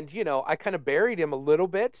 I kind of buried him a little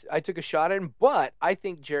bit. I took a shot at him, but I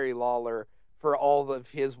think Jerry Lawler, for all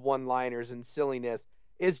of his one-liners and silliness,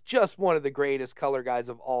 is just one of the greatest color guys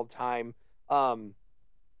of all time. When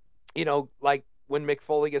Mick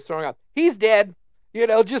Foley gets thrown out, he's dead.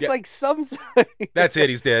 Some... That's it,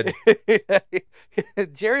 he's dead.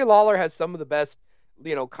 Jerry Lawler has some of the best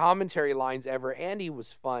commentary lines ever, and he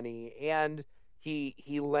was funny, and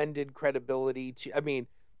he lended credibility to,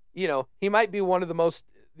 he might be one of the most,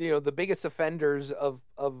 the biggest offenders of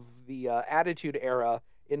the Attitude Era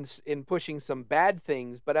in pushing some bad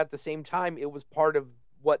things, but at the same time, it was part of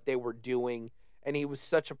what they were doing, and he was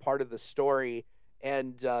such a part of the story,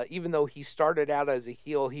 and even though he started out as a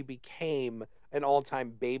heel, he became an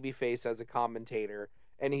all-time babyface as a commentator,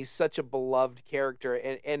 and he's such a beloved character,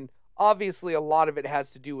 and obviously, a lot of it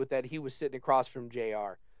has to do with that he was sitting across from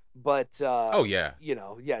JR. But,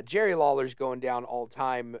 Jerry Lawler's going down all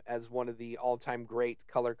time as one of the all-time great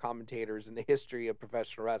color commentators in the history of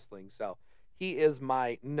professional wrestling. So, he is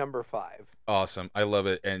my number 5. Awesome. I love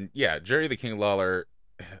it. And, yeah, Jerry the King Lawler,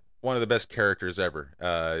 one of the best characters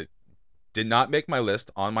ever. Did not make my list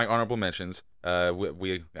on my honorable mentions. I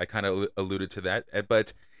kind of alluded to that.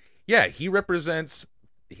 But, yeah, he represents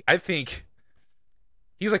I think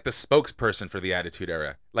he's like the spokesperson for the Attitude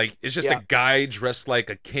Era. Like, it's just Yeah. a guy dressed like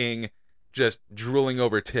a king, just drooling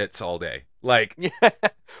over tits all day. Like,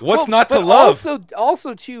 what's not to but love?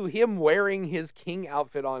 Also, too, him wearing his king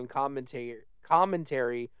outfit on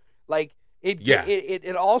commentary, like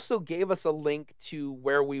it also gave us a link to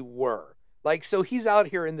where we were. Like, so he's out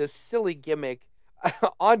here in this silly gimmick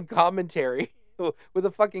on commentary with a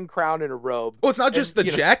fucking crown and a robe. Well, it's not just the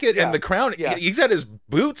jacket and the crown. Yeah. He's got his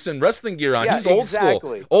boots and wrestling gear on. Yeah, He's old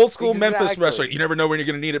exactly. school. Old school Memphis Exactly. wrestler. You never know when you're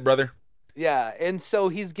going to need it, brother. Yeah, and so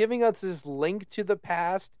he's giving us this link to the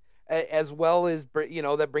past, as well as,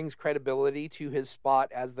 that brings credibility to his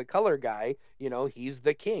spot as the color guy. He's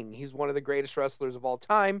the king. He's one of the greatest wrestlers of all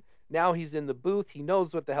time. Now he's in the booth. He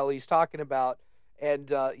knows what the hell he's talking about.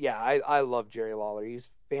 And, I love Jerry Lawler. He's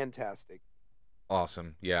fantastic.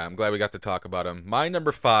 Awesome. Yeah, I'm glad we got to talk about him. My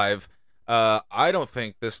number 5, I don't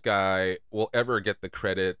think this guy will ever get the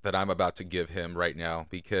credit that I'm about to give him right now,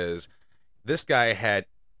 because this guy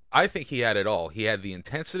I think he had it all. He had the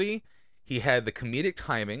intensity, he had the comedic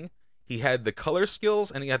timing, he had the color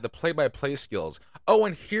skills, and he had the play-by-play skills. Oh,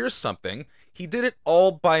 and here's something. He did it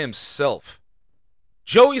all by himself.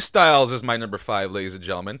 Joey Styles is my number 5, ladies and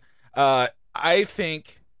gentlemen. I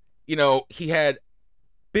think, he had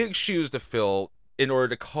big shoes to fill in order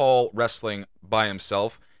to call wrestling by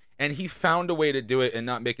himself, and he found a way to do it and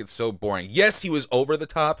not make it so boring. Yes, he was over the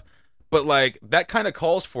top, but like, that kind of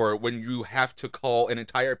calls for it when you have to call an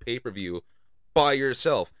entire pay-per-view by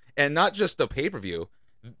yourself, and not just a pay-per-view,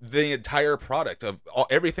 the entire product of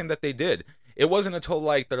everything that they did. It wasn't until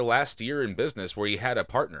like their last year in business where he had a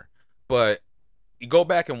partner, but you go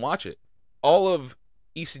back and watch it. All of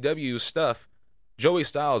ECW's stuff, Joey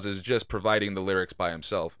Styles is just providing the lyrics by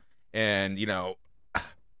himself, and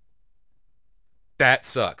that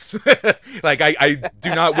sucks. Like, I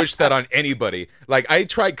do not wish that on anybody. Like, I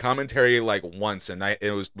tried commentary like once, and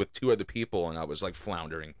it was with 2 other people, and I was like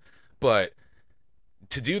floundering. But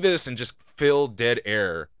to do this and just fill dead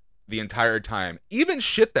air the entire time, even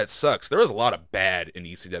shit that sucks. There was a lot of bad in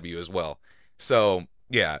ECW as well. So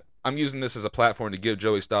yeah, I'm using this as a platform to give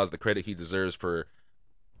Joey Styles the credit he deserves for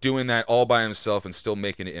doing that all by himself and still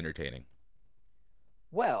making it entertaining.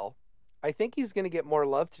 Well, I think he's going to get more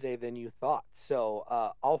love today than you thought.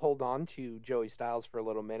 So I'll hold on to Joey Styles for a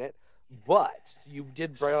little minute. But you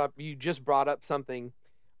just brought up something.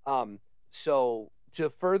 So to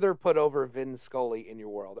further put over Vin Scully in your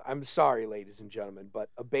world, I'm sorry, ladies and gentlemen, but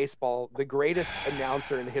the greatest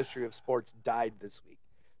announcer in the history of sports died this week.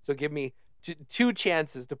 So give me 2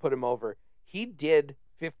 chances to put him over. He did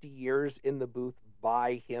 50 years in the booth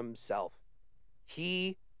by himself.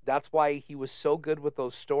 That's why he was so good with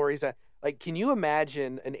those stories. Like, can you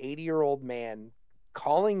imagine an 80-year-old man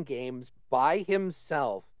calling games by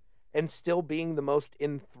himself and still being the most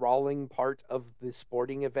enthralling part of the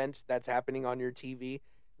sporting event that's happening on your TV?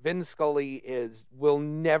 Vin Scully will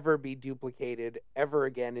never be duplicated ever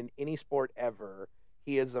again in any sport ever.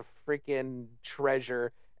 He is a freaking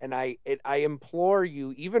treasure, and I implore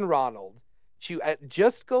you, even Ronald, to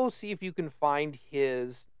just go see if you can find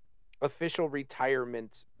his official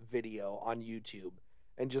retirement video on YouTube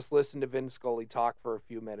and just listen to Vin Scully talk for a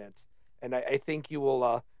few minutes. And I think you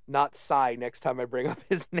will not sigh next time I bring up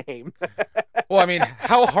his name. Well, I mean,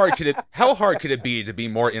 how hard could it be to be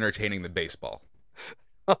more entertaining than baseball?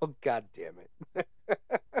 Oh, God damn it.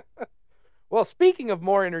 Well, speaking of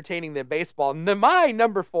more entertaining than baseball, my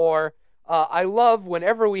number 4, I love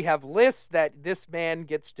whenever we have lists that this man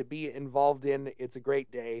gets to be involved in. It's a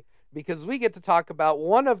great day because we get to talk about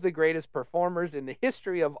one of the greatest performers in the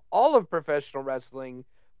history of all of professional wrestling,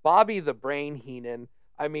 Bobby the Brain Heenan.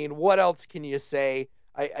 I mean, what else can you say?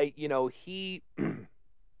 He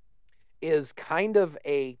is kind of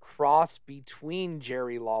a cross between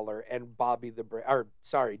Jerry Lawler and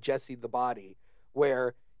Jesse the Body,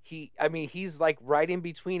 where he's like right in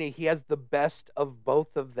between it. He has the best of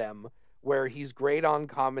both of them, where he's great on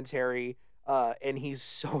commentary, and he's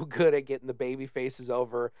so good at getting the baby faces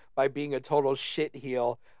over by being a total shit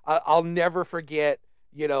heel. I'll never forget,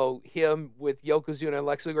 him with Yokozuna and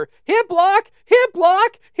Lex Luger. Hip block, hip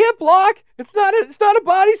block, hip block. It's not a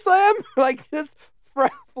body slam. Like, just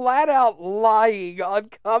flat out lying on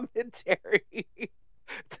commentary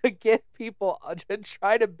to get people to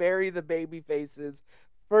try to bury the baby faces,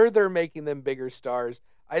 further making them bigger stars.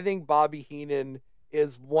 I think Bobby Heenan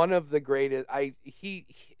is one of the greatest. He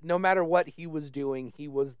no matter what he was doing, he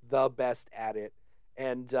was the best at it.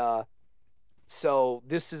 And so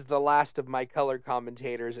this is the last of my color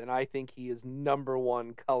commentators, and I think he is number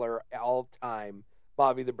 1 color all time.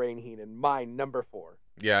 Bobby the Brain Heenan, my number 4.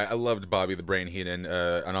 Yeah, I loved Bobby the Brain Heenan,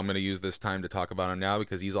 and I'm going to use this time to talk about him now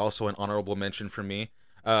because he's also an honorable mention for me.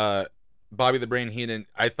 Uh, Bobby the Brain Heenan,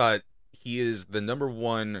 I thought he is the number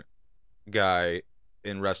one guy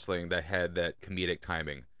in wrestling that had that comedic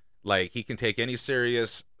timing. Like, he can take any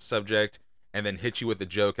serious subject and then hit you with a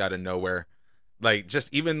joke out of nowhere. Like,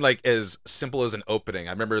 just even like as simple as an opening.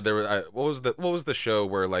 I remember there was what was the show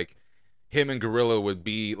where like him and Gorilla would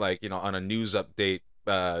be like, on a news update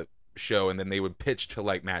show, and then they would pitch to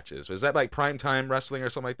like matches. Was that like primetime wrestling or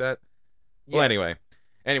something like that? Well, Yes.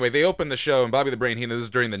 anyway, they opened the show, and Bobby the Brain Heenan, this is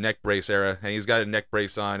during the neck brace era, and he's got a neck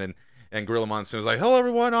brace on, and Gorilla Monsoon's like, "Hello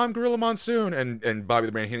everyone, I'm Gorilla Monsoon," and Bobby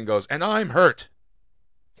the Brain Heenan goes, "And I'm hurt."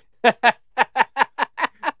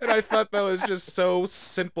 And I thought that was just so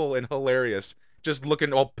simple and hilarious. Just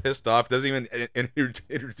looking all pissed off, doesn't even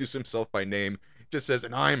introduce himself by name, just says,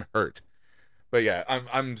 "And I'm hurt." But yeah,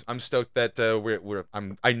 I'm stoked that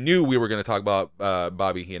I knew we were going to talk about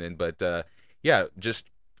Bobby Heenan, but yeah, just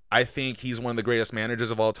I think he's one of the greatest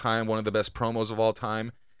managers of all time, one of the best promos of all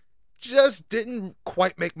time. Just didn't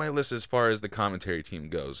quite make my list as far as the commentary team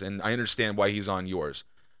goes, and I understand why he's on yours.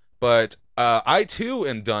 But I too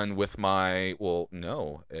am done with my. Well,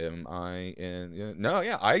 no, am I? No,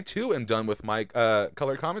 yeah, I too am done with my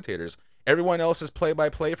color commentators. Everyone else is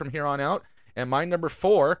play-by-play from here on out, and my number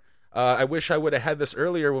 4. I wish I would have had this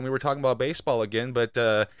earlier when we were talking about baseball again,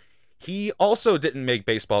 but he also didn't make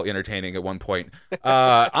baseball entertaining at one point.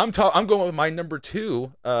 I'm going with my number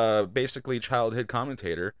 2, basically childhood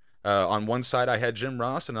commentator. On one side I had Jim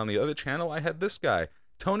Ross, and on the other channel I had this guy,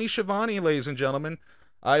 Tony Schiavone, ladies and gentlemen.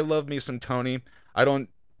 I love me some Tony. I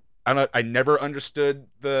never understood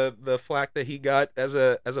the flack that he got as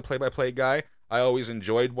a play-by-play guy. I always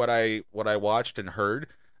enjoyed what I watched and heard.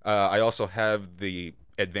 I also have the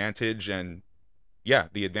advantage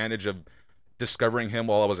of discovering him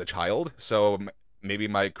while I was a child. So maybe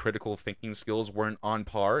my critical thinking skills weren't on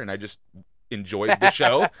par, and I just enjoyed the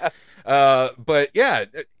show. But yeah,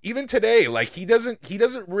 even today, like he doesn't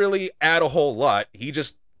really add a whole lot. He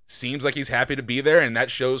just seems like he's happy to be there, and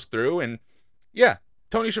that shows through. And yeah,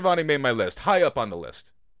 Tony Schiavone made my list, high up on the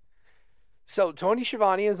list. So Tony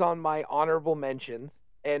Schiavone is on my honorable mentions,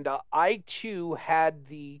 and I too had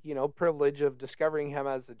the privilege of discovering him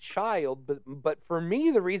as a child. But for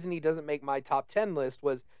me, the reason he doesn't make my top 10 list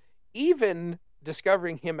was even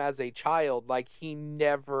discovering him as a child, like he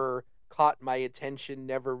never caught my attention,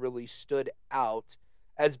 never really stood out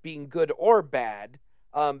as being good or bad.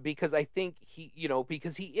 Because I think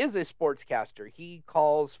because he is a sportscaster. He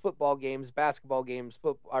calls football games, basketball games,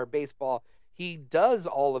 or baseball. He does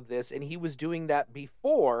all of this, and he was doing that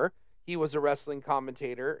before he was a wrestling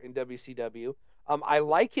commentator in WCW. I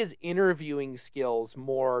like his interviewing skills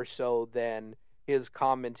more so than his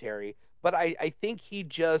commentary, but I think he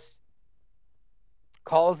just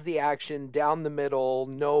calls the action down the middle,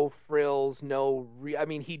 no frills, I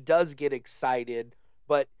mean, he does get excited,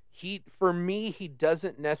 but for me, he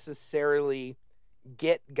doesn't necessarily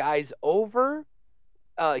get guys over.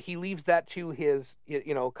 He leaves that to his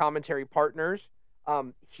commentary partners.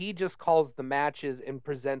 He just calls the matches and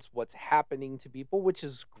presents what's happening to people, which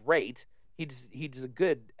is great. He's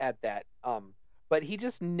good at that. But he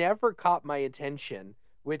just never caught my attention,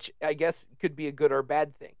 which I guess could be a good or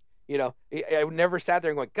bad thing. I never sat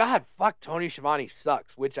there and going, "God, fuck, Tony Schiavone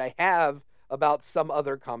sucks," which I have about some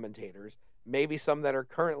other commentators. Maybe some that are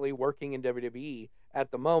currently working in WWE at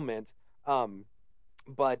the moment.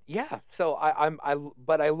 But yeah, so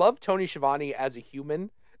but I love Tony Schiavone as a human.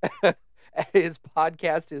 His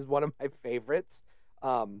podcast is one of my favorites.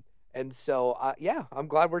 And so yeah, I'm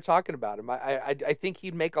glad we're talking about him. I think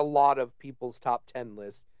he'd make a lot of people's top 10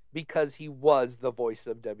 lists because he was the voice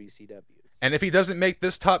of WCW. And if he doesn't make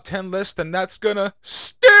this top 10 list, then that's gonna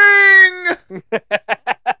sting!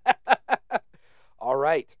 All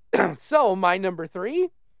right. So my number 3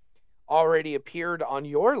 already appeared on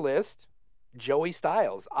your list, Joey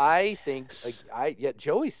Styles. I think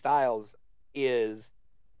Joey Styles is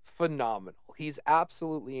phenomenal. He's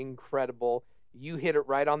absolutely incredible. You hit it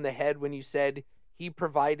right on the head when you said he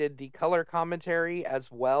provided the color commentary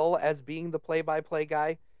as well as being the play-by-play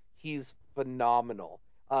guy. He's phenomenal.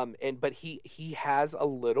 But he has a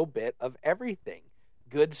little bit of everything.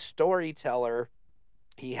 Good storyteller.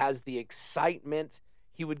 He has the excitement.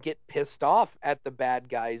 He would get pissed off at the bad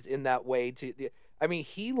guys in that way. I mean,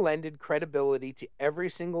 he lended credibility to every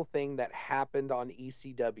single thing that happened on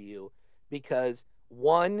ECW because,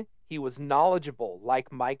 one, he was knowledgeable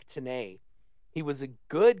like Mike Tenay. He was a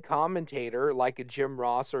good commentator like a Jim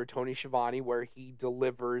Ross or a Tony Schiavone where he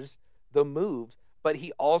delivers the moves. But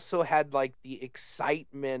he also had like the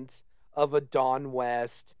excitement of a Don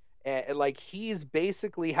West And like he's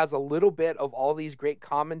basically has a little bit of all these great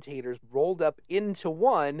commentators rolled up into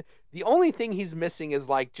one. The only thing he's missing is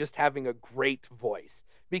like just having a great voice,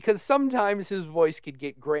 because sometimes his voice could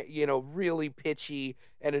get great, really pitchy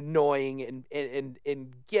and annoying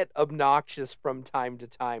and get obnoxious from time to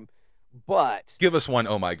time. But Give us one,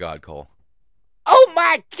 oh my God, Cole. oh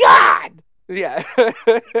my God! Yeah.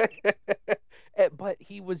 But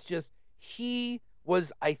he was,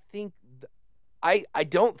 I think, I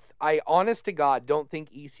honest to God don't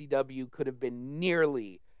think ECW could have been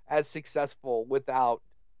nearly as successful without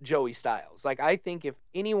Joey Styles. Like, I think if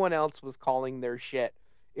anyone else was calling their shit,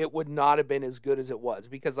 it would not have been as good as it was,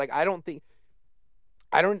 because like I don't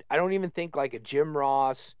even think like a Jim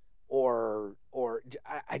Ross or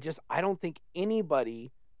I don't think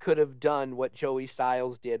anybody could have done what Joey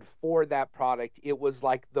Styles did for that product. It was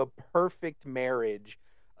like the perfect marriage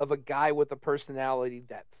of a guy with a personality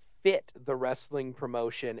that fit the wrestling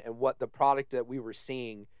promotion and what the product that we were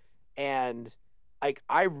seeing. And like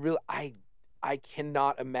I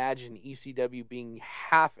cannot imagine ECW being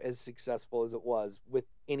half as successful as it was with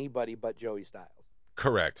anybody but Joey Styles.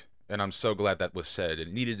 Correct. And I'm so glad that was said.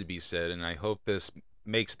 It needed to be said, and I hope this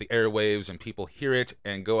makes the airwaves and people hear it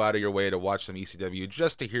and go out of your way to watch some ECW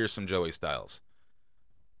just to hear some Joey Styles.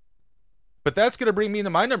 But that's going to bring me into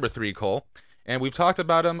my number 3, Cole. And we've talked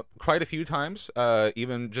about him quite a few times,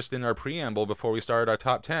 even just in our preamble before we started our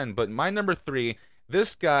top 10. But my number 3,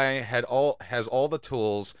 this guy has all the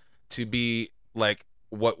tools to be like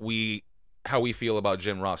how we feel about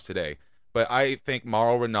Jim Ross today. But I think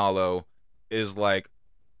Mauro Ranallo is like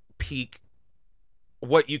peak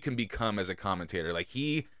what you can become as a commentator. Like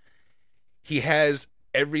he has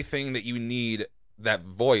everything that you need, that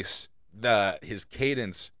voice, his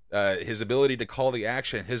cadence, his ability to call the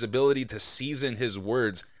action, his ability to season his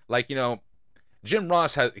words. Like, Jim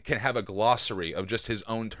Ross can have a glossary of just his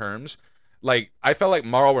own terms. Like, I felt like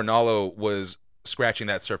Mauro Ranallo was scratching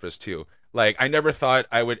that surface too. Like, I never thought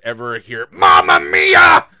I would ever hear "Mamma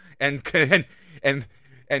Mia" and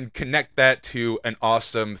connect that to an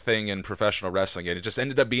awesome thing in professional wrestling, and it just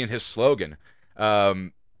ended up being his slogan.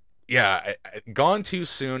 Gone too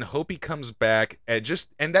soon. Hope he comes back. And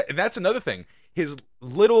that's another thing. His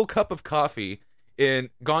little cup of coffee in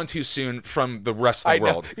Gone Too Soon from the wrestling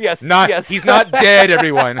world. Yes. He's not dead,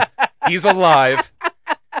 everyone. He's alive.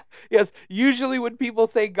 Yes, usually when people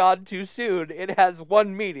say "gone too soon," it has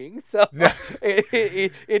one meaning, so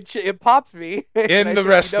it pops me in the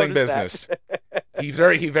wrestling business. He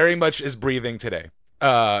very much is breathing today.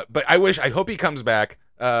 But I hope he comes back.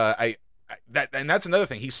 And that's another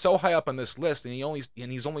thing. He's so high up on this list, and he was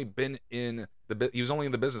only in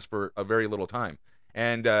the business for a very little time,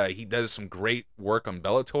 and he does some great work on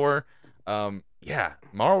Bellator.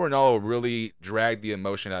 Mauro Ranallo really dragged the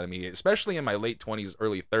emotion out of me, especially in my late 20s,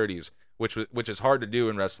 early 30s, which is hard to do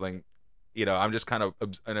in wrestling. I'm just kind of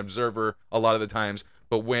an observer a lot of the times,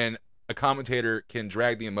 but when a commentator can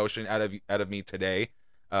drag the emotion out of me today,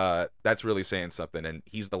 that's really saying something, and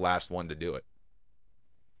he's the last one to do it.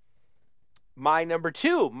 My number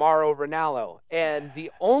 2, Mauro Ranallo, and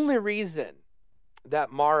the only reason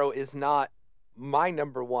that Mauro is not my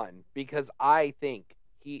number 1, because I think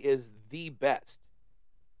he is the best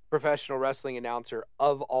professional wrestling announcer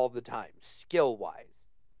of all the time, skill-wise,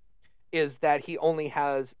 is that he only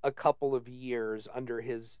has a couple of years under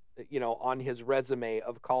his, on his resume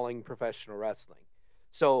of calling professional wrestling.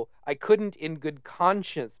 So I couldn't in good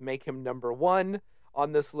conscience make him number 1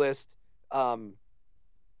 on this list,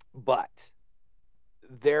 but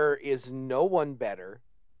there is no one better,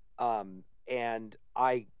 and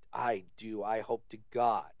I hope to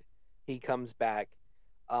God he comes back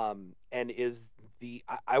and is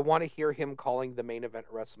I want to hear him calling the main event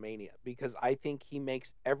at WrestleMania, because I think he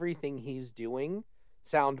makes everything he's doing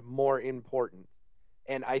sound more important.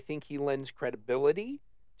 And I think he lends credibility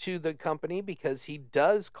to the company because he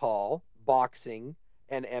does call boxing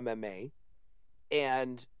and MMA,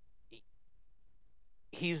 and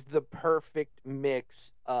he's the perfect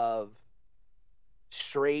mix of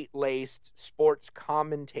straight-laced sports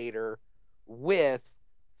commentator with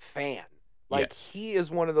fan. Like, yes. He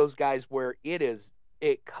is one of those guys where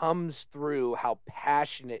it comes through how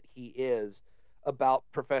passionate he is about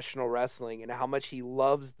professional wrestling and how much he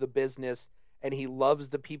loves the business and he loves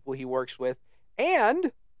the people he works with.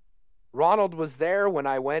 And Ronald was there when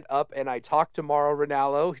I went up and I talked to Mauro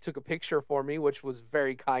Ranallo. He took a picture for me, which was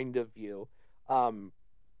very kind of you.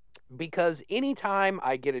 Because anytime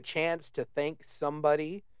I get a chance to thank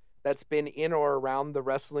somebody that's been in or around the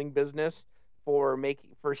wrestling business for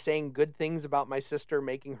saying good things about my sister,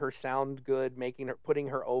 making her sound good, putting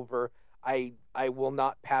her over, I will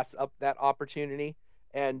not pass up that opportunity.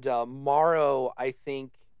 And Morrow, I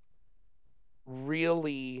think,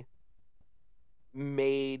 really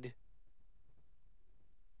made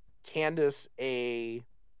Candace he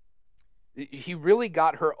really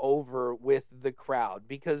got her over with the crowd,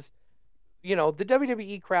 because, the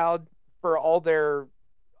WWE crowd, for all their,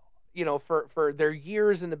 for their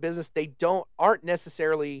years in the business, they aren't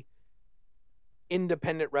necessarily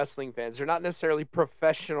independent wrestling fans. They're not necessarily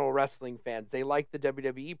professional wrestling fans. They like the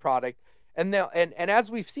WWE product. And as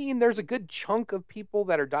we've seen, there's a good chunk of people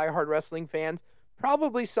that are diehard wrestling fans,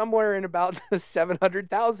 probably somewhere in about the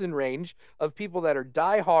 700,000 range of people that are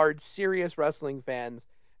diehard, serious wrestling fans.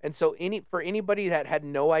 And so for anybody that had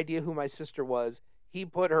no idea who my sister was, he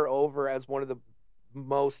put her over as one of the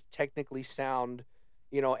most technically sound,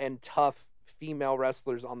 and tough female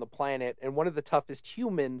wrestlers on the planet, and one of the toughest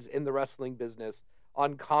humans in the wrestling business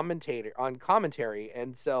on commentary.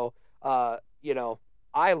 And so,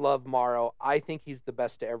 I love Morrow. I think he's the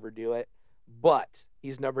best to ever do it, but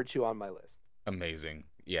he's number 2 on my list. Amazing.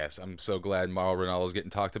 Yes, I'm so glad Mauro Ranallo is getting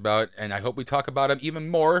talked about, and I hope we talk about him even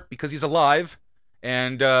more because he's alive,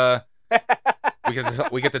 and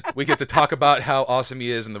we get to talk about how awesome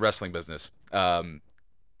he is in the wrestling business.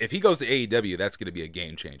 If he goes to AEW, that's going to be a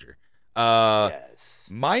game changer. Yes.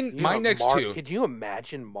 My next 2. Could you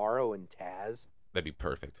imagine Morrow and Taz? That'd be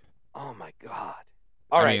perfect. Oh my God.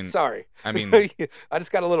 All right, sorry. I mean, I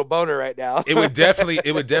just got a little boner right now. it would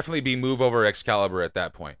definitely be move over Excalibur at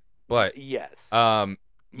that point. But yes.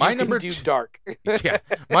 My number 2 dark. Yeah.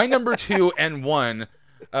 My number 2 and 1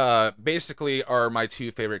 basically are my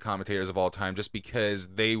 2 favorite commentators of all time, just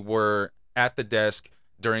because they were at the desk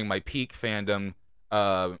during my peak fandom.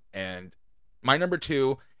 And my number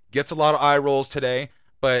 2 gets a lot of eye rolls today,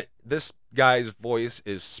 but this guy's voice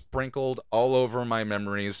is sprinkled all over my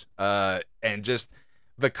memories. And just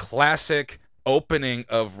the classic opening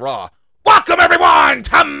of Raw. Welcome everyone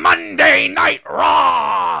to Monday Night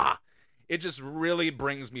Raw. It just really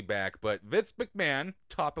brings me back. But Vince McMahon,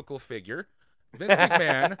 topical figure, Vince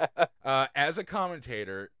McMahon as a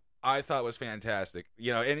commentator, I thought was fantastic.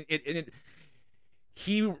 And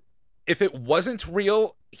he, if it wasn't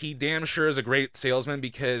real, he damn sure is a great salesman,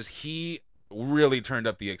 because he really turned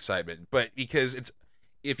up the excitement. But because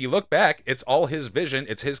if you look back, it's all his vision,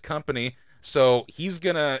 it's his company, so he's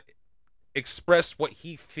gonna express what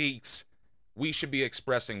he thinks we should be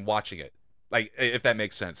expressing watching it, like, if that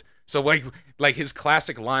makes sense. So like his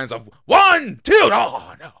classic lines of 1, 2,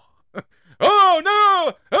 oh no, oh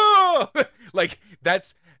no, oh, like,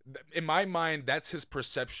 that's, in my mind, that's his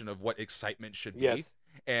perception of what excitement should be. Yes.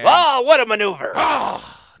 And, what a maneuver!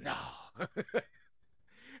 Oh no.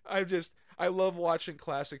 I love watching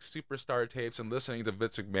classic superstar tapes and listening to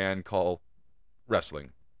Vince McMahon call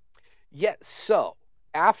wrestling. Yeah, so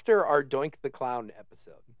after our Doink the Clown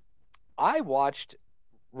episode, I watched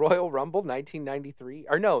Royal Rumble 1993,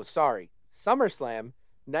 or no, sorry, SummerSlam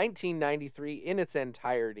 1993 in its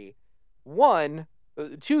entirety.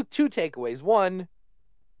 Two takeaways. One,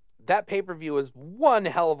 that pay-per-view is one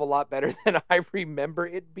hell of a lot better than I remember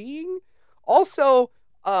it being. Also,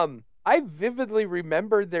 I vividly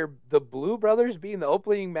remember the Blue Brothers being the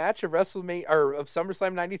opening match of WrestleMania, or of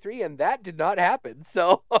SummerSlam 93, and that did not happen.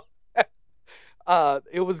 So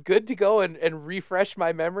it was good to go and refresh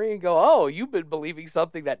my memory and go, oh, you've been believing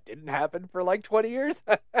something that didn't happen for like 20 years?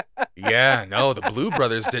 Yeah, no, the Blue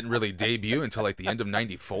Brothers didn't really debut until like the end of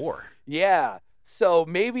 94. Yeah, so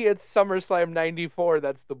maybe it's SummerSlam 94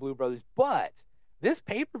 that's the Blue Brothers, but this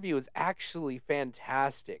pay-per-view is actually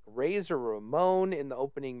fantastic. Razor Ramon in the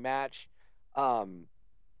opening match. I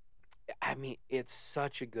mean, it's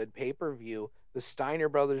such a good pay-per-view. The Steiner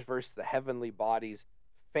Brothers versus the Heavenly Bodies,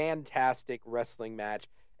 fantastic wrestling match.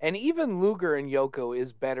 And even Luger and Yoko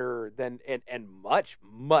is better than, and much,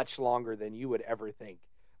 much longer than you would ever think.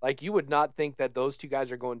 Like, you would not think that those two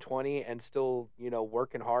guys are going 20 and still,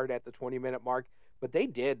 working hard at the 20-minute mark. But they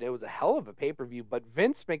did. It was a hell of a pay-per-view. But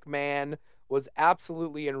Vince McMahon was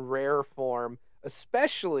absolutely in rare form,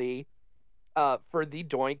 especially for the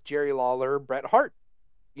Doink, Jerry Lawler, Bret Hart,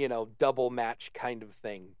 double match kind of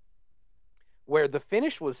thing, where the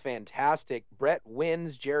finish was fantastic. Bret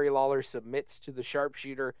wins, Jerry Lawler submits to the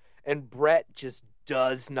sharpshooter, and Bret just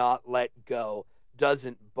does not let go,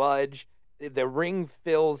 doesn't budge. The ring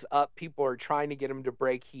fills up. People are trying to get him to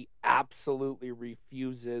break. He absolutely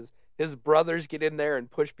refuses. His brothers get in there and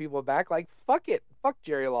push people back like, fuck it. Fuck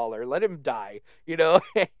Jerry Lawler. Let him die,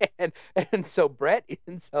 and so Bret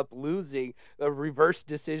ends up losing a reverse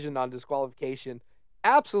decision on disqualification.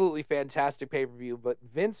 Absolutely fantastic pay-per-view, but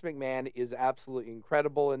Vince McMahon is absolutely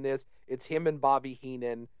incredible in this. It's him and Bobby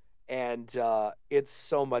Heenan, and it's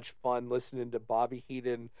so much fun listening to Bobby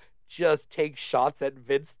Heenan just take shots at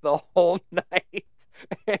Vince the whole night.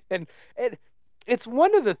 And it's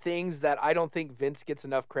one of the things that I don't think Vince gets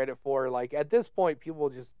enough credit for. Like, at this point, people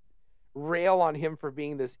just rail on him for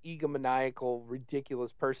being this egomaniacal,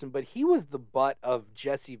 ridiculous person, but he was the butt of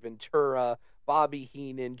Jesse Ventura, Bobby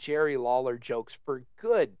Heenan, Jerry Lawler jokes for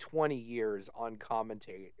good 20 years on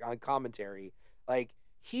commentary. Like,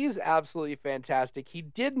 he's absolutely fantastic. He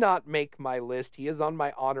did not make my list. He is on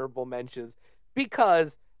my honorable mentions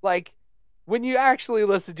because, like, when you actually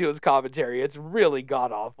listen to his commentary, it's really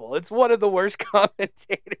god-awful. It's one of the worst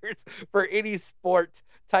commentators for any sport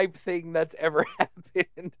type thing that's ever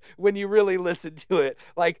happened when you really listen to it.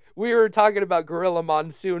 Like, we were talking about Gorilla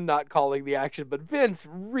Monsoon not calling the action, but Vince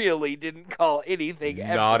really didn't call anything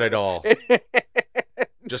ever. Not at all.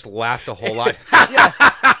 Just laughed a whole lot. Yeah.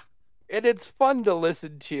 And it's fun to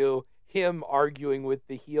listen to him arguing with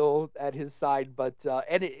the heel at his side, but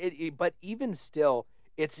but even still,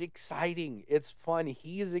 it's exciting. It's fun.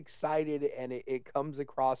 He's excited, and it comes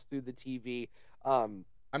across through the TV.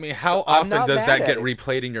 I mean, how So I'm often not does mad that at get it.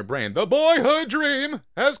 replayed in your brain? The boyhood dream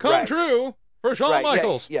has come Right. true for Shawn Right,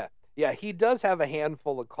 Michaels. Yeah, he does have a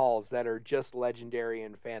handful of calls that are just legendary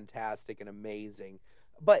and fantastic and amazing.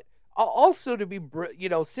 But also to be,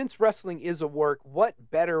 since wrestling is a work,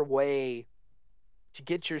 what better way to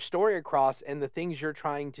get your story across and the things you're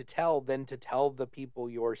trying to tell than to tell the people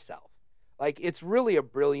yourself? Like, it's really a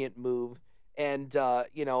brilliant move. And,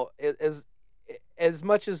 as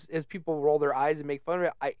much as people roll their eyes and make fun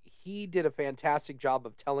of it, he did a fantastic job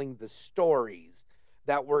of telling the stories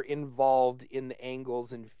that were involved in the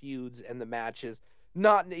angles and feuds and the matches.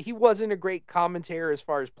 He wasn't a great commentator as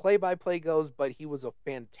far as play-by-play goes, but he was a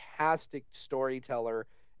fantastic storyteller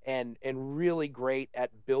and really great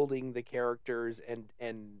at building the characters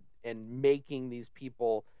and making these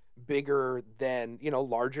people bigger than,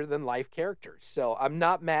 larger than life characters. So I'm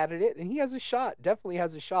not mad at it, and he has a shot, definitely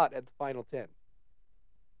has a shot at the final 10.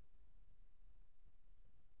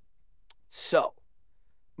 So,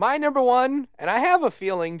 my number one, and I have a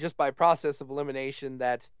feeling just by process of elimination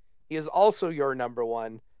that he is also your number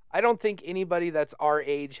one. I don't think anybody that's our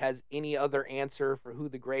age has any other answer for who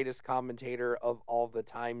the greatest commentator of all the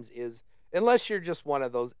times is, unless you're just one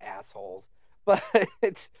of those assholes. But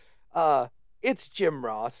it's Jim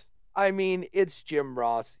Ross. I mean, it's Jim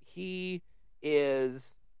Ross. He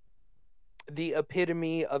is the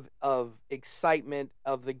epitome of excitement,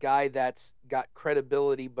 of the guy that's got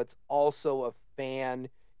credibility but's also a fan.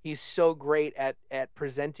 He's so great at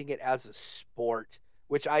presenting it as a sport,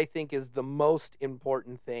 which I think is the most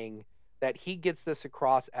important thing, that he gets this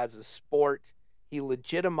across as a sport. He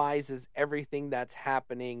legitimizes everything that's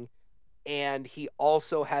happening, and he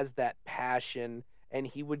also has that passion, and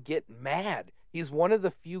he would get mad. He's one of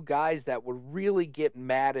the few guys that would really get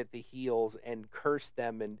mad at the heels and curse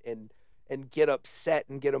them and get upset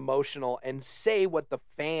and get emotional and say what the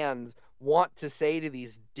fans want to say to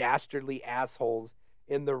these dastardly assholes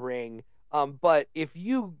in the ring. But if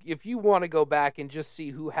you want to go back and just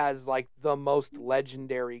see who has like the most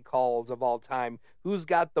legendary calls of all time, who's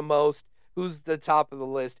got the most, who's the top of the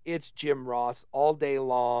list, it's Jim Ross all day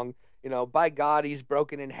long. By God, he's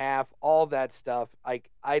broken in half, all that stuff. Like,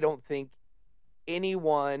 I don't think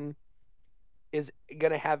anyone is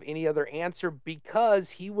going to have any other answer,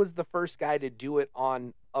 because he was the first guy to do it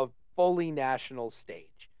on a fully national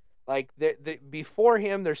stage. Like, before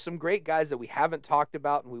him, there's some great guys that we haven't talked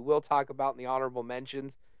about and we will talk about in the honorable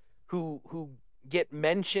mentions who get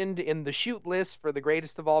mentioned in the shoot list for the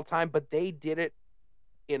greatest of all time, but they did it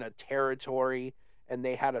in a territory and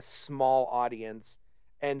they had a small audience.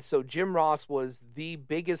 And so Jim Ross was the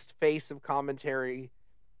biggest face of commentary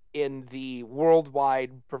in the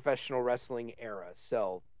worldwide professional wrestling era.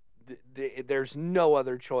 So there's no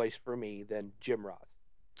other choice for me than Jim Ross.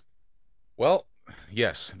 Well,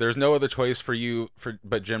 yes, there's no other choice for you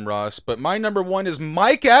but Jim Ross. But my number one is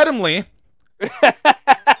Mike Adamle.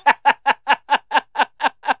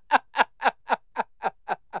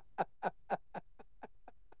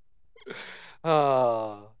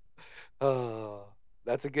 Oh,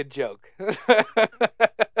 that's a good joke.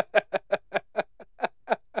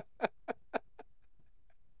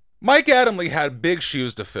 Mike Adamle had big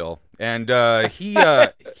shoes to fill, and he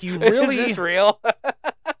really. Is this real?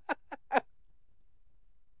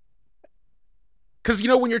 Because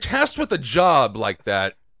when you're tasked with a job like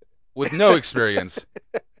that, with no experience.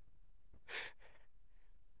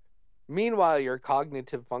 Meanwhile, your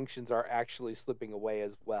cognitive functions are actually slipping away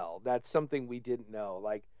as well. That's something we didn't know.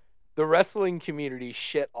 Like, the wrestling community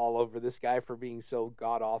shit all over this guy for being so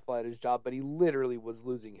god-awful at his job, but he literally was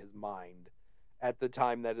losing his mind at the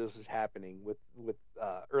time that this was happening with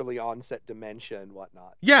early onset dementia and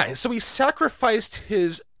whatnot. Yeah, so he sacrificed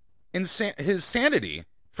his sanity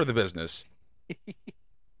for the business.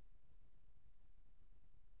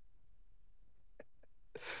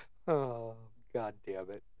 Oh, God damn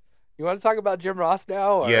it. You want to talk about Jim Ross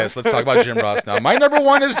now? Or? Yes, let's talk about Jim Ross now. My number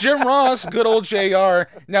one is Jim Ross, good old JR.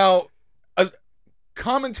 Now,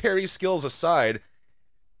 commentary skills aside,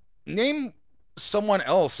 name someone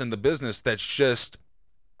else in the business that's just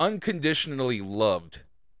unconditionally loved.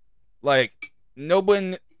 Like, no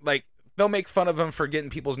one, like, they'll make fun of him for getting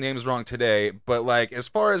people's names wrong today, but, like, as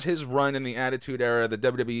far as his run in the Attitude Era, the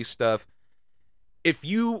WWE stuff, if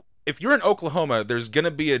you're in Oklahoma, there's going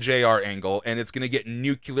to be a JR angle, and it's going to get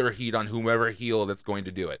nuclear heat on whomever heel that's going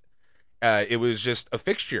to do it. It was just a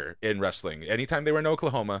fixture in wrestling. Anytime they were in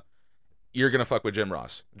Oklahoma, you're going to fuck with Jim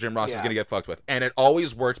Ross. Jim Ross is going to get fucked with. And it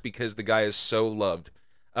always worked because the guy is so loved.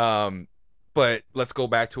 But let's go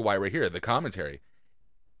back to why we're here, the commentary.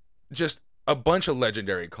 Just a bunch of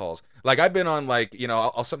legendary calls. Like, I've been on, like, you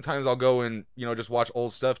know, sometimes I'll go and, you know, just watch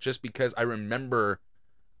old stuff just because I remember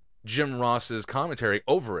Jim Ross's commentary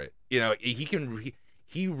over it. You know,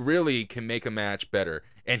 he really can make a match better,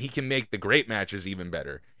 and he can make the great matches even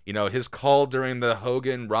better. You know, his call during the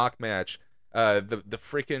Hogan Rock match, the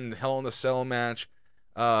freaking Hell in a Cell match,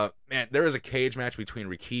 man, there is a cage match between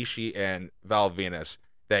Rikishi and Val Venus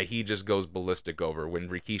that he just goes ballistic over when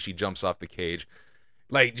Rikishi jumps off the cage.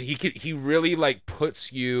 Like, he really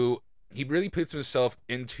puts himself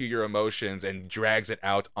into your emotions and drags it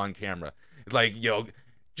out on camera. Like, you know,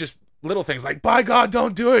 just little things like, by God,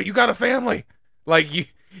 don't do it. You got a family. Like,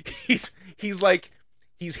 he's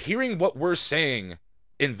hearing what we're saying,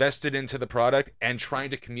 invested into the product, and trying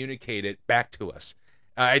to communicate it back to us.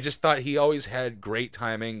 I just thought he always had great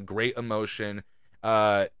timing, great emotion.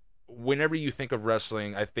 Whenever you think of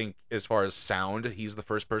wrestling, I think as far as sound, he's the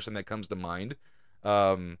first person that comes to mind.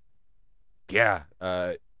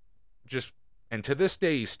 Just, and to this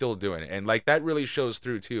day, he's still doing it. And, like, that really shows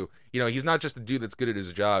through, too. You know, he's not just a dude that's good at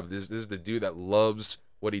his job. This is the dude that loves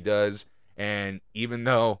what he does. And even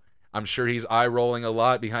though I'm sure he's eye-rolling a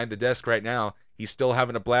lot behind the desk right now, he's still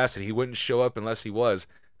having a blast, and he wouldn't show up unless he was.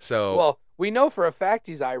 So, well, we know for a fact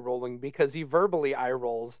he's eye-rolling because he verbally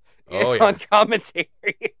eye-rolls Oh, yeah. on commentary.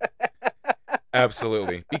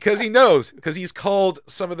 Absolutely. Because he knows. Because he's called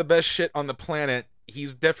some of the best shit on the planet.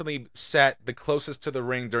 He's definitely sat the closest to the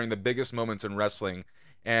ring during the biggest moments in wrestling.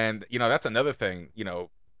 And, you know, that's another thing. You know,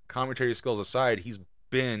 commentary skills aside, he's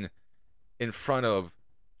been in front of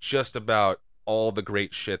just about all the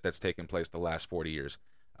great shit that's taken place the last 40 years.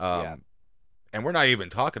 Yeah. And we're not even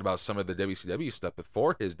talking about some of the WCW stuff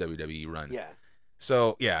before his WWE run. Yeah.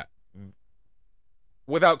 So, yeah.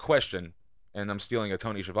 Without question, and I'm stealing a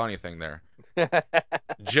Tony Schiavone thing there,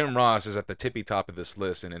 Jim Ross is at the tippy top of this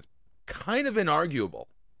list, and it's kind of inarguable.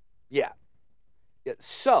 Yeah.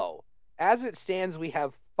 So, as it stands, we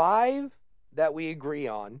have 5 that we agree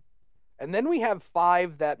on, and then we have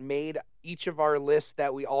 5 that made each of our lists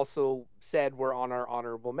that we also said were on our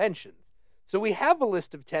honorable mentions. So we have a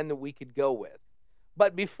list of 10 that we could go with.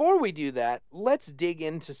 But before we do that, let's dig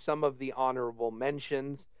into some of the honorable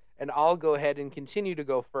mentions, and I'll go ahead and continue to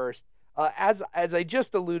go first. As I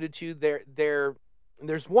just alluded to,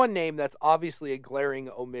 there's one name that's obviously a glaring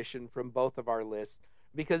omission from both of our lists,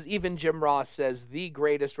 because even Jim Ross says the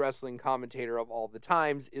greatest wrestling commentator of all the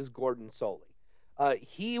times is Gordon Solie.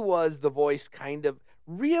 He was the voice kind of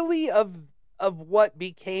really of what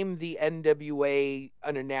became the NWA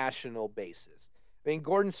on a national basis. I mean,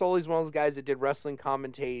 Gordon Solie's one of those guys that did wrestling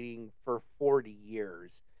commentating for 40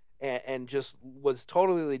 years and just was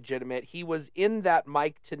totally legitimate. He was in that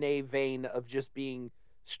Mike Tenay vein of just being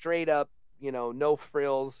straight up, you know, no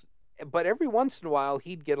frills. But every once in a while,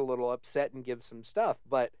 he'd get a little upset and give some stuff.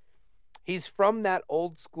 But he's from that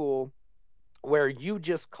old school where you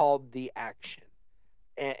just called the action.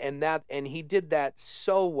 And he did that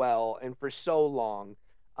so well and for so long.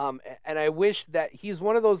 And I wish that he's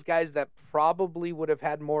one of those guys that probably would have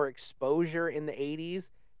had more exposure in the 80s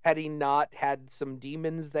had he not had some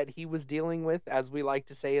demons that he was dealing with, as we like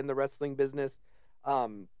to say in the wrestling business.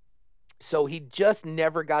 So he just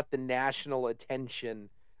never got the national attention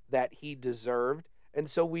that he deserved. And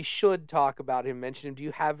so we should talk about him, mention him. Do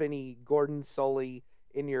you have any Gordon Solie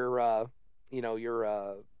in your,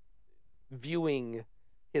 your viewing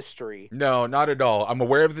history? No, not at all. I'm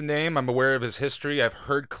aware of the name. I'm aware of his history. I've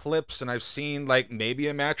heard clips and I've seen like maybe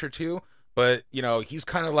a match or two, but you know, he's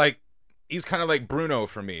kind of like Bruno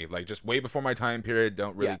for me, like just way before my time period.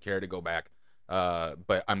 Don't really care to go back.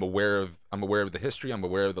 But I'm aware of the history. I'm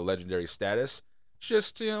aware of the legendary status.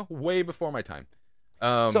 Just, you know, way before my time.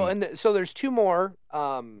 So there's two more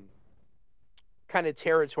kind of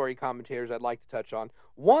territory commentators I'd like to touch on.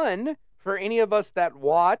 One, for any of us that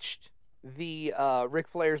watched the Ric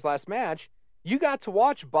Flair's last match, you got to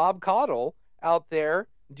watch Bob Caudle out there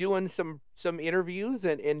doing some interviews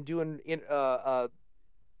and doing a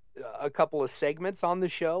couple of segments on the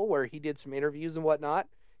show where he did some interviews and whatnot.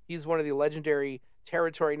 He's one of the legendary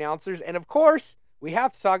territory announcers, and of course we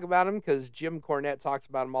have to talk about him because Jim Cornette talks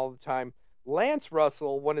about him all the time. Lance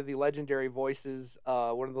Russell, one of the legendary voices,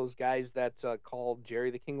 one of those guys that called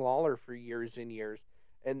Jerry the King Lawler for years and years.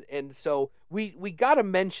 And so we got to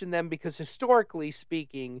mention them because historically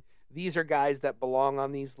speaking, these are guys that belong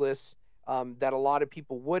on these lists, that a lot of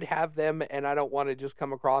people would have them, and I don't want to just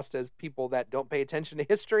come across as people that don't pay attention to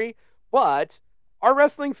history, but our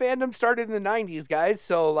wrestling fandom started in the 90s, guys,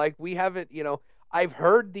 so like we haven't, I've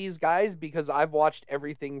heard these guys because I've watched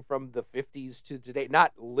everything from the 50s to today.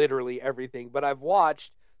 Not literally everything, but I've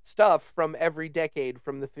watched stuff from every decade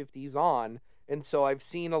from the 50s on. And so I've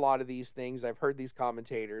seen a lot of these things. I've heard these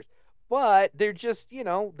commentators. But they're just,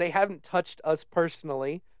 they haven't touched us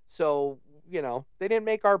personally. So, they didn't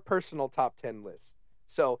make our personal top 10 lists.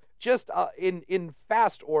 So just in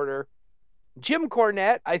fast order, Jim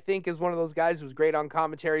Cornette, I think, is one of those guys who's great on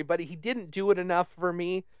commentary, but he didn't do it enough for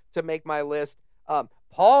me to make my list.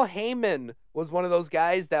 Paul Heyman was one of those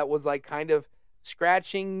guys that was like kind of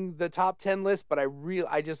scratching the top 10 list, but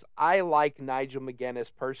I like Nigel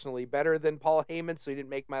McGuinness personally better than Paul Heyman, so he didn't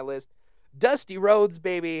make my list. Dusty Rhodes,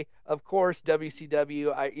 baby, of course,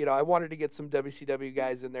 WCW. I wanted to get some WCW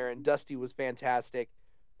guys in there, and Dusty was fantastic.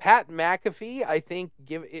 Pat McAfee, I think,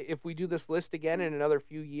 if we do this list again in another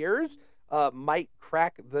few years, might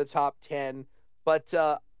crack the top 10, but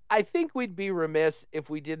I think we'd be remiss if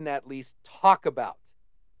we didn't at least talk about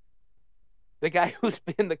the guy who's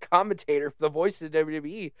been the commentator, the voice of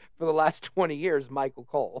WWE for the last 20 years, Michael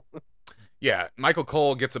Cole. Yeah, Michael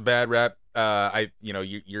Cole gets a bad rap.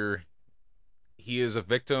 He is a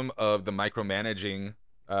victim of the micromanaging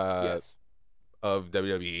Yes. of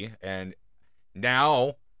WWE, and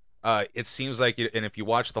now it seems like, and if you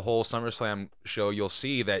watch the whole SummerSlam show, you'll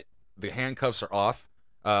see that the handcuffs are off.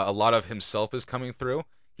 A lot of himself is coming through.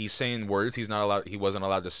 He's saying words he wasn't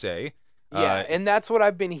allowed to say. Yeah, and that's what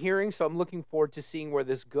I've been hearing, so I'm looking forward to seeing where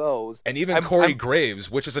this goes. And even Corey Graves,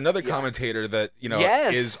 which is another commentator that,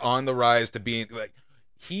 Yes. is on the rise to being, like,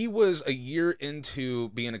 he was a year into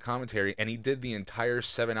being a commentary, and he did the entire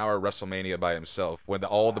 7-hour WrestleMania by himself with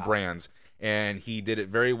all the brands, and he did it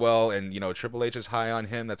very well, and, Triple H is high on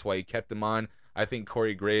him, that's why he kept him on. I think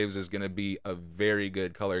Corey Graves is going to be a very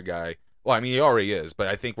good color guy. Well, I mean, he already is, but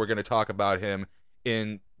I think we're going to talk about him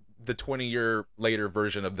in the 20-year later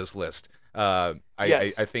version of this list. Yes.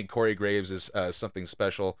 I think Corey Graves is something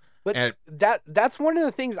special. But that's one of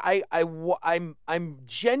the things I'm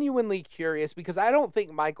genuinely curious, because I don't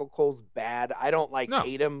think Michael Cole's bad. I don't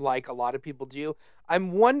hate him like a lot of people do.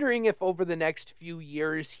 I'm wondering if over the next few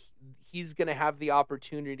years he's going to have the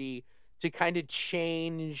opportunity to kind of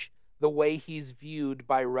change the way he's viewed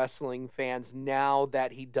by wrestling fans now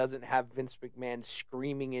that he doesn't have Vince McMahon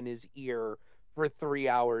screaming in his ear for 3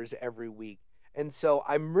 hours every week. And so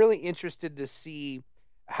I'm really interested to see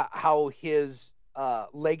how his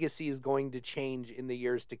legacy is going to change in the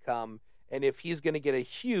years to come, and if he's going to get a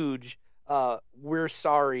huge we're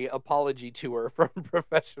sorry apology tour from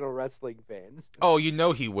professional wrestling fans. Oh,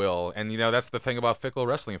 he will. And that's the thing about fickle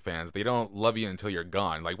wrestling fans. They don't love you until you're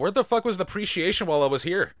gone. Like, where the fuck was the appreciation while I was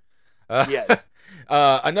here? Yes.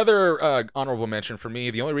 Another honorable mention for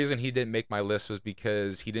me, the only reason he didn't make my list was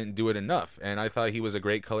because he didn't do it enough, and I thought he was a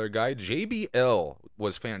great color guy. JBL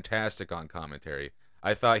was fantastic on commentary.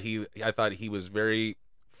 I thought he was very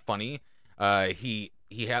funny. He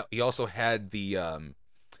also had the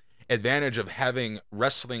advantage of having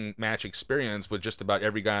wrestling match experience with just about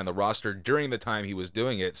every guy on the roster during the time he was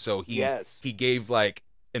doing it. So he gave like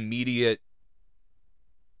immediate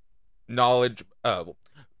knowledge,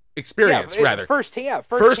 experience rather.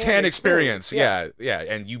 First-hand experience. Yeah.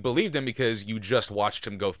 And you believed him because you just watched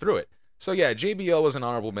him go through it. So yeah, JBL was an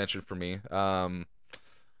honorable mention for me. Trying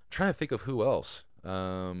to think of who else.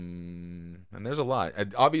 And there's a lot.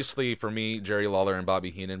 Obviously, for me, Jerry Lawler and Bobby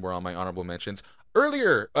Heenan were on my honorable mentions.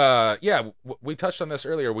 Earlier, we touched on this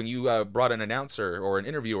earlier when you brought an announcer or an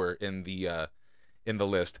interviewer in the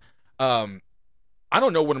list. I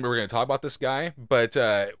don't know when we were going to talk about this guy, but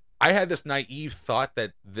I had this naive thought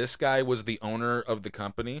that this guy was the owner of the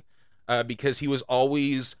company because he was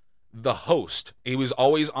always the host. He was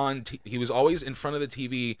always he was always in front of the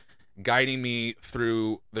TV guiding me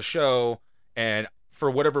through the show, and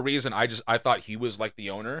for whatever reason I thought he was like the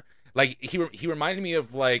owner. Like he reminded me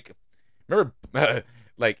of, like, remember,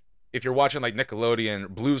 like if you're watching like Nickelodeon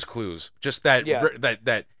Blue's Clues, just that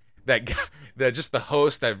that just the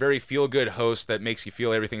host, that very feel good host that makes you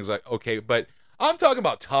feel everything's like okay. But I'm talking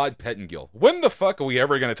about Todd Pettengill. When the fuck are we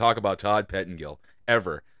ever going to talk about Todd Pettengill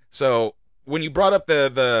ever? So when you brought up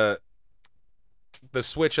the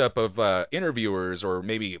switch up of interviewers or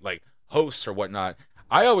maybe like hosts or whatnot,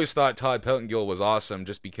 I always thought Todd Pettengill was awesome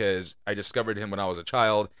just because I discovered him when I was a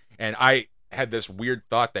child, and I had this weird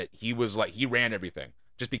thought that he was like he ran everything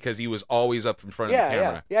just because he was always up in front of the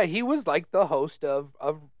camera. Yeah, he was like the host of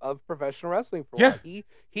professional wrestling for a while.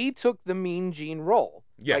 He took the Mean Gene role.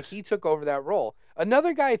 Yes. Like he took over that role.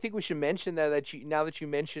 Another guy I think we should mention that you now that you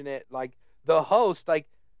mention it, like the host, like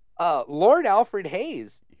Lord Alfred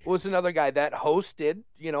Hayes was another guy that hosted,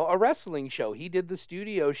 a wrestling show. He did the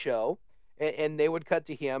studio show, and they would cut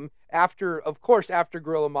to him after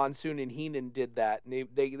Gorilla Monsoon and Heenan did that, and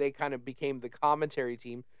they kind of became the commentary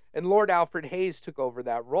team. And Lord Alfred Hayes took over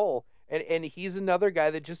that role. And he's another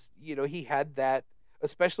guy that just, he had that,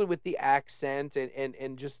 especially with the accent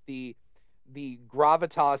and just the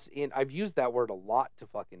gravitas in, I've used that word a lot to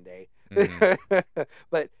fucking day. Mm-hmm.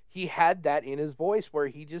 But he had that in his voice where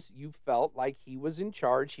you felt like he was in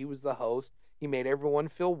charge. He was the host. He made everyone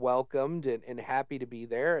feel welcomed and happy to be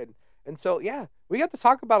there. And so, yeah, we got to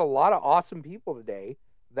talk about a lot of awesome people today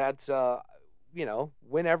that,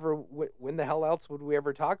 when the hell else would we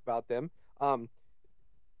ever talk about them?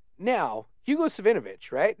 Now, Hugo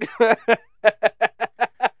Savinovich, right?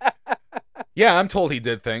 Yeah, I'm told he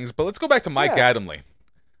did things, but let's go back to Mike Adamle.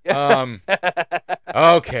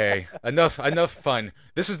 Okay, enough fun.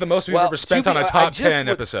 This is the most we've ever spent on a top 10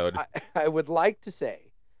 episode. I would like to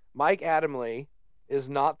say Mike Adamle is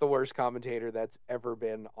not the worst commentator that's ever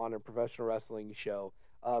been on a professional wrestling show.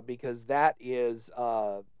 Because that is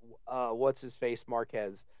what's his face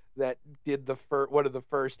Marquez that did one of the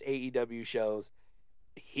first AEW shows.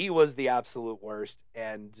 He was the absolute worst,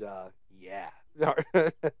 and yeah.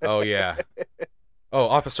 Oh yeah. Oh,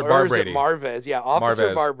 Officer Bar Brady. Marvez, yeah,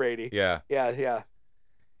 Officer Bar Brady. Yeah.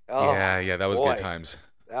 Oh, yeah, that was boy. Good times.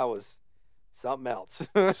 That was something else.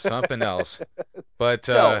 Something else. But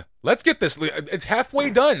let's get this. It's halfway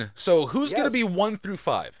done. So who's going to be 1 through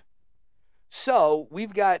 5? So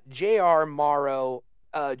we've got JR, Morrow,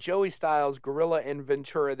 Joey Styles, Gorilla, and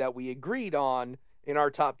Ventura that we agreed on in our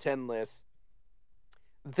top 10 list.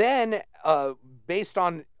 Then, based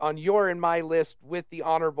on your and my list with the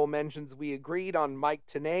honorable mentions, we agreed on Mike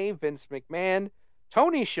Tenay, Vince McMahon,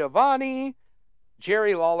 Tony Schiavone,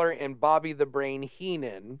 Jerry Lawler, and Bobby the Brain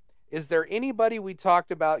Heenan. Is there anybody we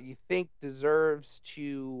talked about you think deserves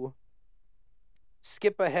to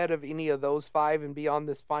skip ahead of any of those 5 and be on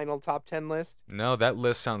this final top 10 list? No, that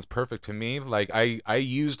list sounds perfect to me. Like I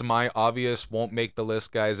used my obvious won't make the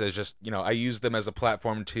list guys as just, I used them as a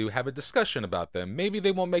platform to have a discussion about them. Maybe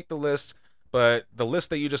they won't make the list, but the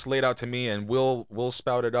list that you just laid out to me, and we'll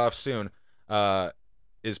spout it off soon,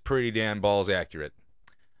 is pretty damn balls accurate.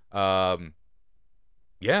 Yeah,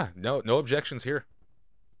 no objections here.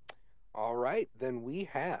 All right, then we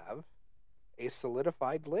have a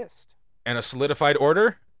solidified list. And a solidified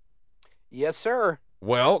order? Yes, sir.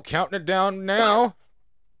 Well, counting it down now.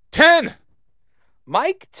 10!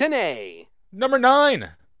 Mike Tenay. Number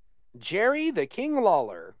 9. Jerry the King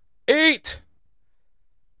Lawler. 8.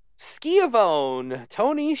 Schiavone,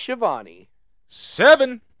 Tony Schiavone.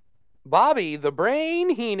 7. Bobby the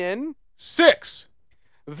Brain Heenan. 6.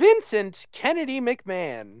 Vincent Kennedy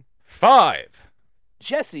McMahon. 5.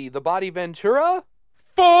 Jesse the Body Ventura.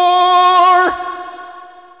 4.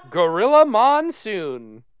 Gorilla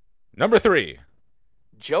Monsoon. Number 3.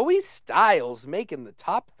 Joey Styles making the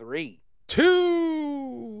top 3.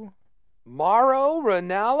 2. Mauro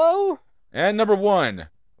Ranallo. And number 1.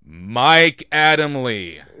 Mike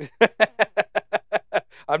Adamle.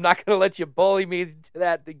 I'm not going to let you bully me to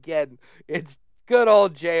that again. It's good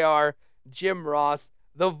old JR, Jim Ross,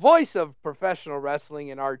 the voice of professional wrestling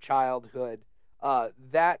in our childhood.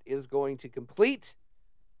 That is going to complete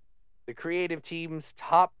the creative team's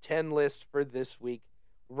top 10 list for this week.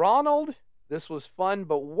 Ronald, this was fun,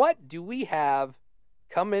 but what do we have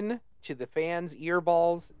coming to the fans'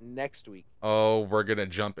 earballs next week? Oh, we're going to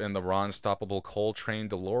jump in the Ron Stoppable Coltrane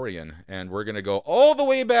DeLorean, and we're going to go all the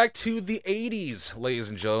way back to the 80s, ladies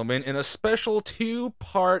and gentlemen, in a special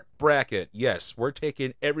 2-part bracket. Yes, we're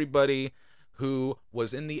taking everybody who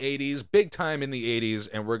was in the 80s, big time in the 80s,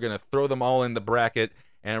 and we're going to throw them all in the bracket,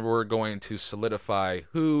 and we're going to solidify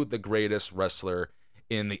who the greatest wrestler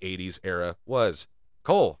in the 80s era was.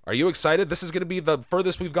 Cole, are you excited? This is going to be the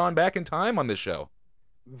furthest we've gone back in time on this show.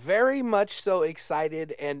 Very much so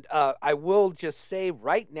excited, and I will just say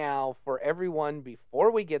right now for everyone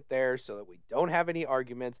before we get there so that we don't have any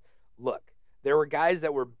arguments, look, there were guys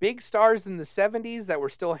that were big stars in the 70s that were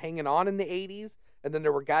still hanging on in the 80s, and then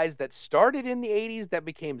there were guys that started in the 80s that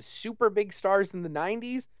became super big stars in the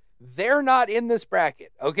 90s. They're not in this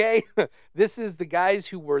bracket, okay? This is the guys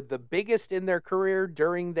who were the biggest in their career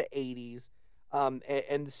during the 80s.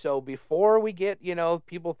 And so before we get,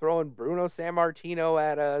 people throwing Bruno Sammartino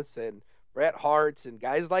at us and Bret Hart's and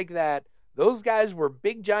guys like that, those guys were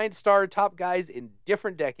big, giant star top guys in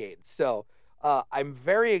different decades. So I'm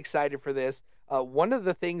very excited for this. One of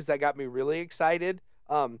the things that got me really excited,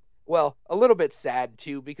 well, a little bit sad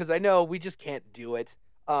too, because I know we just can't do it.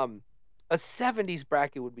 A 70s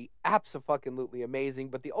bracket would be abso-fucking-lutely amazing,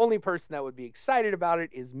 but the only person that would be excited about it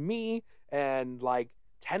is me and like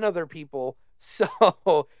 10 other people.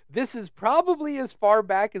 So this is probably as far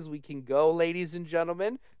back as we can go, ladies and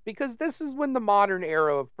gentlemen, because this is when the modern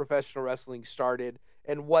era of professional wrestling started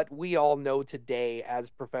and what we all know today as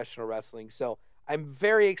professional wrestling. So I'm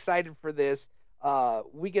very excited for this.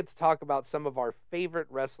 We get to talk about some of our favorite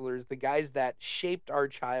wrestlers, the guys that shaped our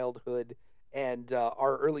childhood and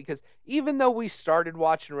our early, because even though we started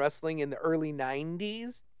watching wrestling in the early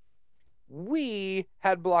 90s, we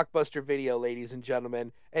had Blockbuster Video, ladies and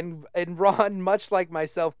gentlemen, and Ron, much like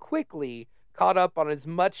myself, quickly caught up on as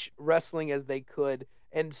much wrestling as they could.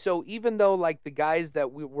 And so even though like the guys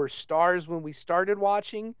that we were stars when we started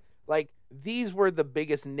watching, like these were the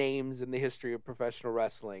biggest names in the history of professional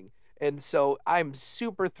wrestling. And so I'm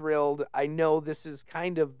super thrilled. I know this is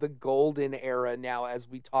kind of the golden era now as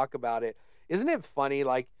we talk about it. Isn't it funny?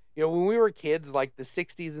 Like, when we were kids, like the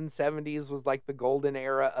 60s and 70s was like the golden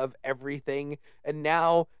era of everything. And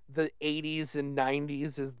now the 80s and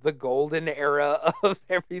 90s is the golden era of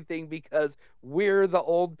everything because we're the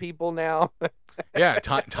old people now. Yeah,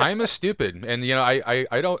 time is stupid. And,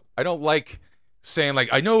 I don't like saying, like,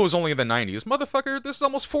 I know it was only in the 90s. Motherfucker, this is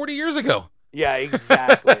almost 40 years ago. Yeah,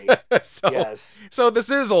 exactly. Yes. So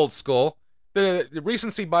this is old school. The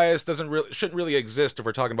recency bias shouldn't really exist if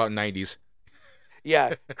we're talking about 90s.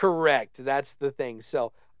 Yeah, correct. That's the thing.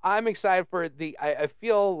 So I'm excited for I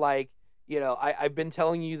feel like, I've been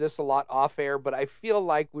telling you this a lot off air, but I feel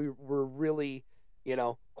like we're really,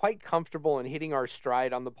 quite comfortable in hitting our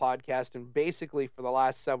stride on the podcast. And basically for the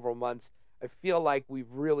last several months, I feel like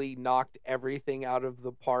we've really knocked everything out of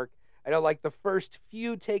the park. I know like the first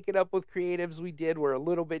few Take It Up with Creatives we did were a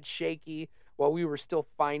little bit shaky while we were still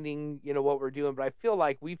finding, what we're doing. But I feel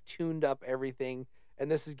like we've tuned up everything. And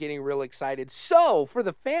this is getting real excited. So, for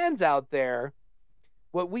the fans out there,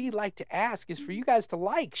 what we like to ask is for you guys to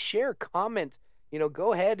like, share, comment.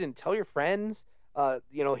 Go ahead and tell your friends.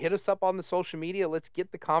 Hit us up on the social media. Let's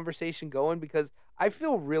get the conversation going because I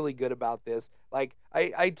feel really good about this. Like,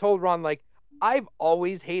 I told Ron, like, I've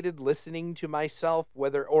always hated listening to myself,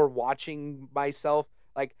 or watching myself.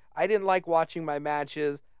 Like, I didn't like watching my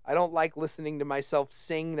matches. I don't like listening to myself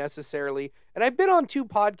sing necessarily. And I've been on 2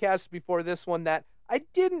 podcasts before this one that I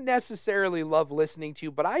didn't necessarily love listening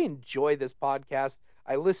to, but I enjoy this podcast.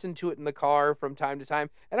 I listen to it in the car from time to time,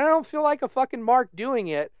 and I don't feel like a fucking mark doing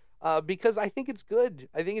it because I think it's good.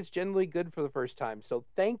 I think it's generally good for the first time. So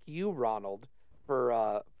thank you, Ronald,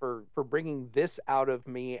 for bringing this out of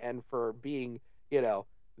me and for being, the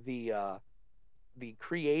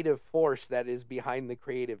creative force that is behind the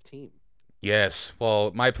creative team. Yes,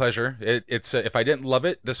 well, my pleasure. It's if I didn't love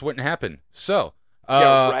it, this wouldn't happen. So.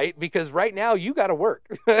 Yeah, right? Because right now you got to work.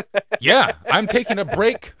 Yeah, I'm taking a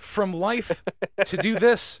break from life to do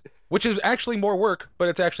this, which is actually more work, but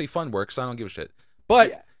it's actually fun work, so I don't give a shit.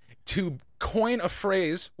 But to coin a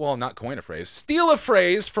phrase, well, not coin a phrase, steal a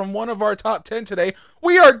phrase from one of our top 10 today,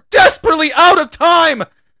 we are desperately out of time!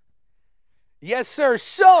 Yes, sir.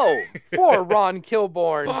 So, for Ron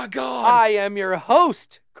Kilborn, by God, I am your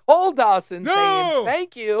host, Cole Dawson, saying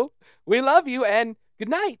thank you, we love you, and good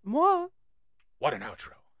night. Mwah. What an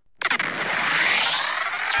outro.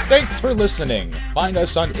 Thanks for listening. Find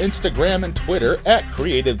us on Instagram and Twitter at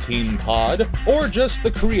Creative Team Pod, or just the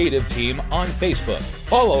Creative Team on Facebook.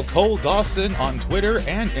 Follow Cole Dawson on Twitter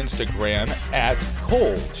and Instagram at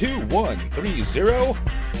Cole2130.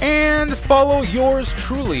 And follow yours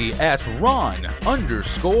truly at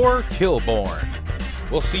Ron_Kilborn.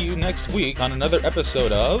 We'll see you next week on another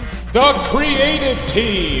episode of The Creative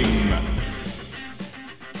Team.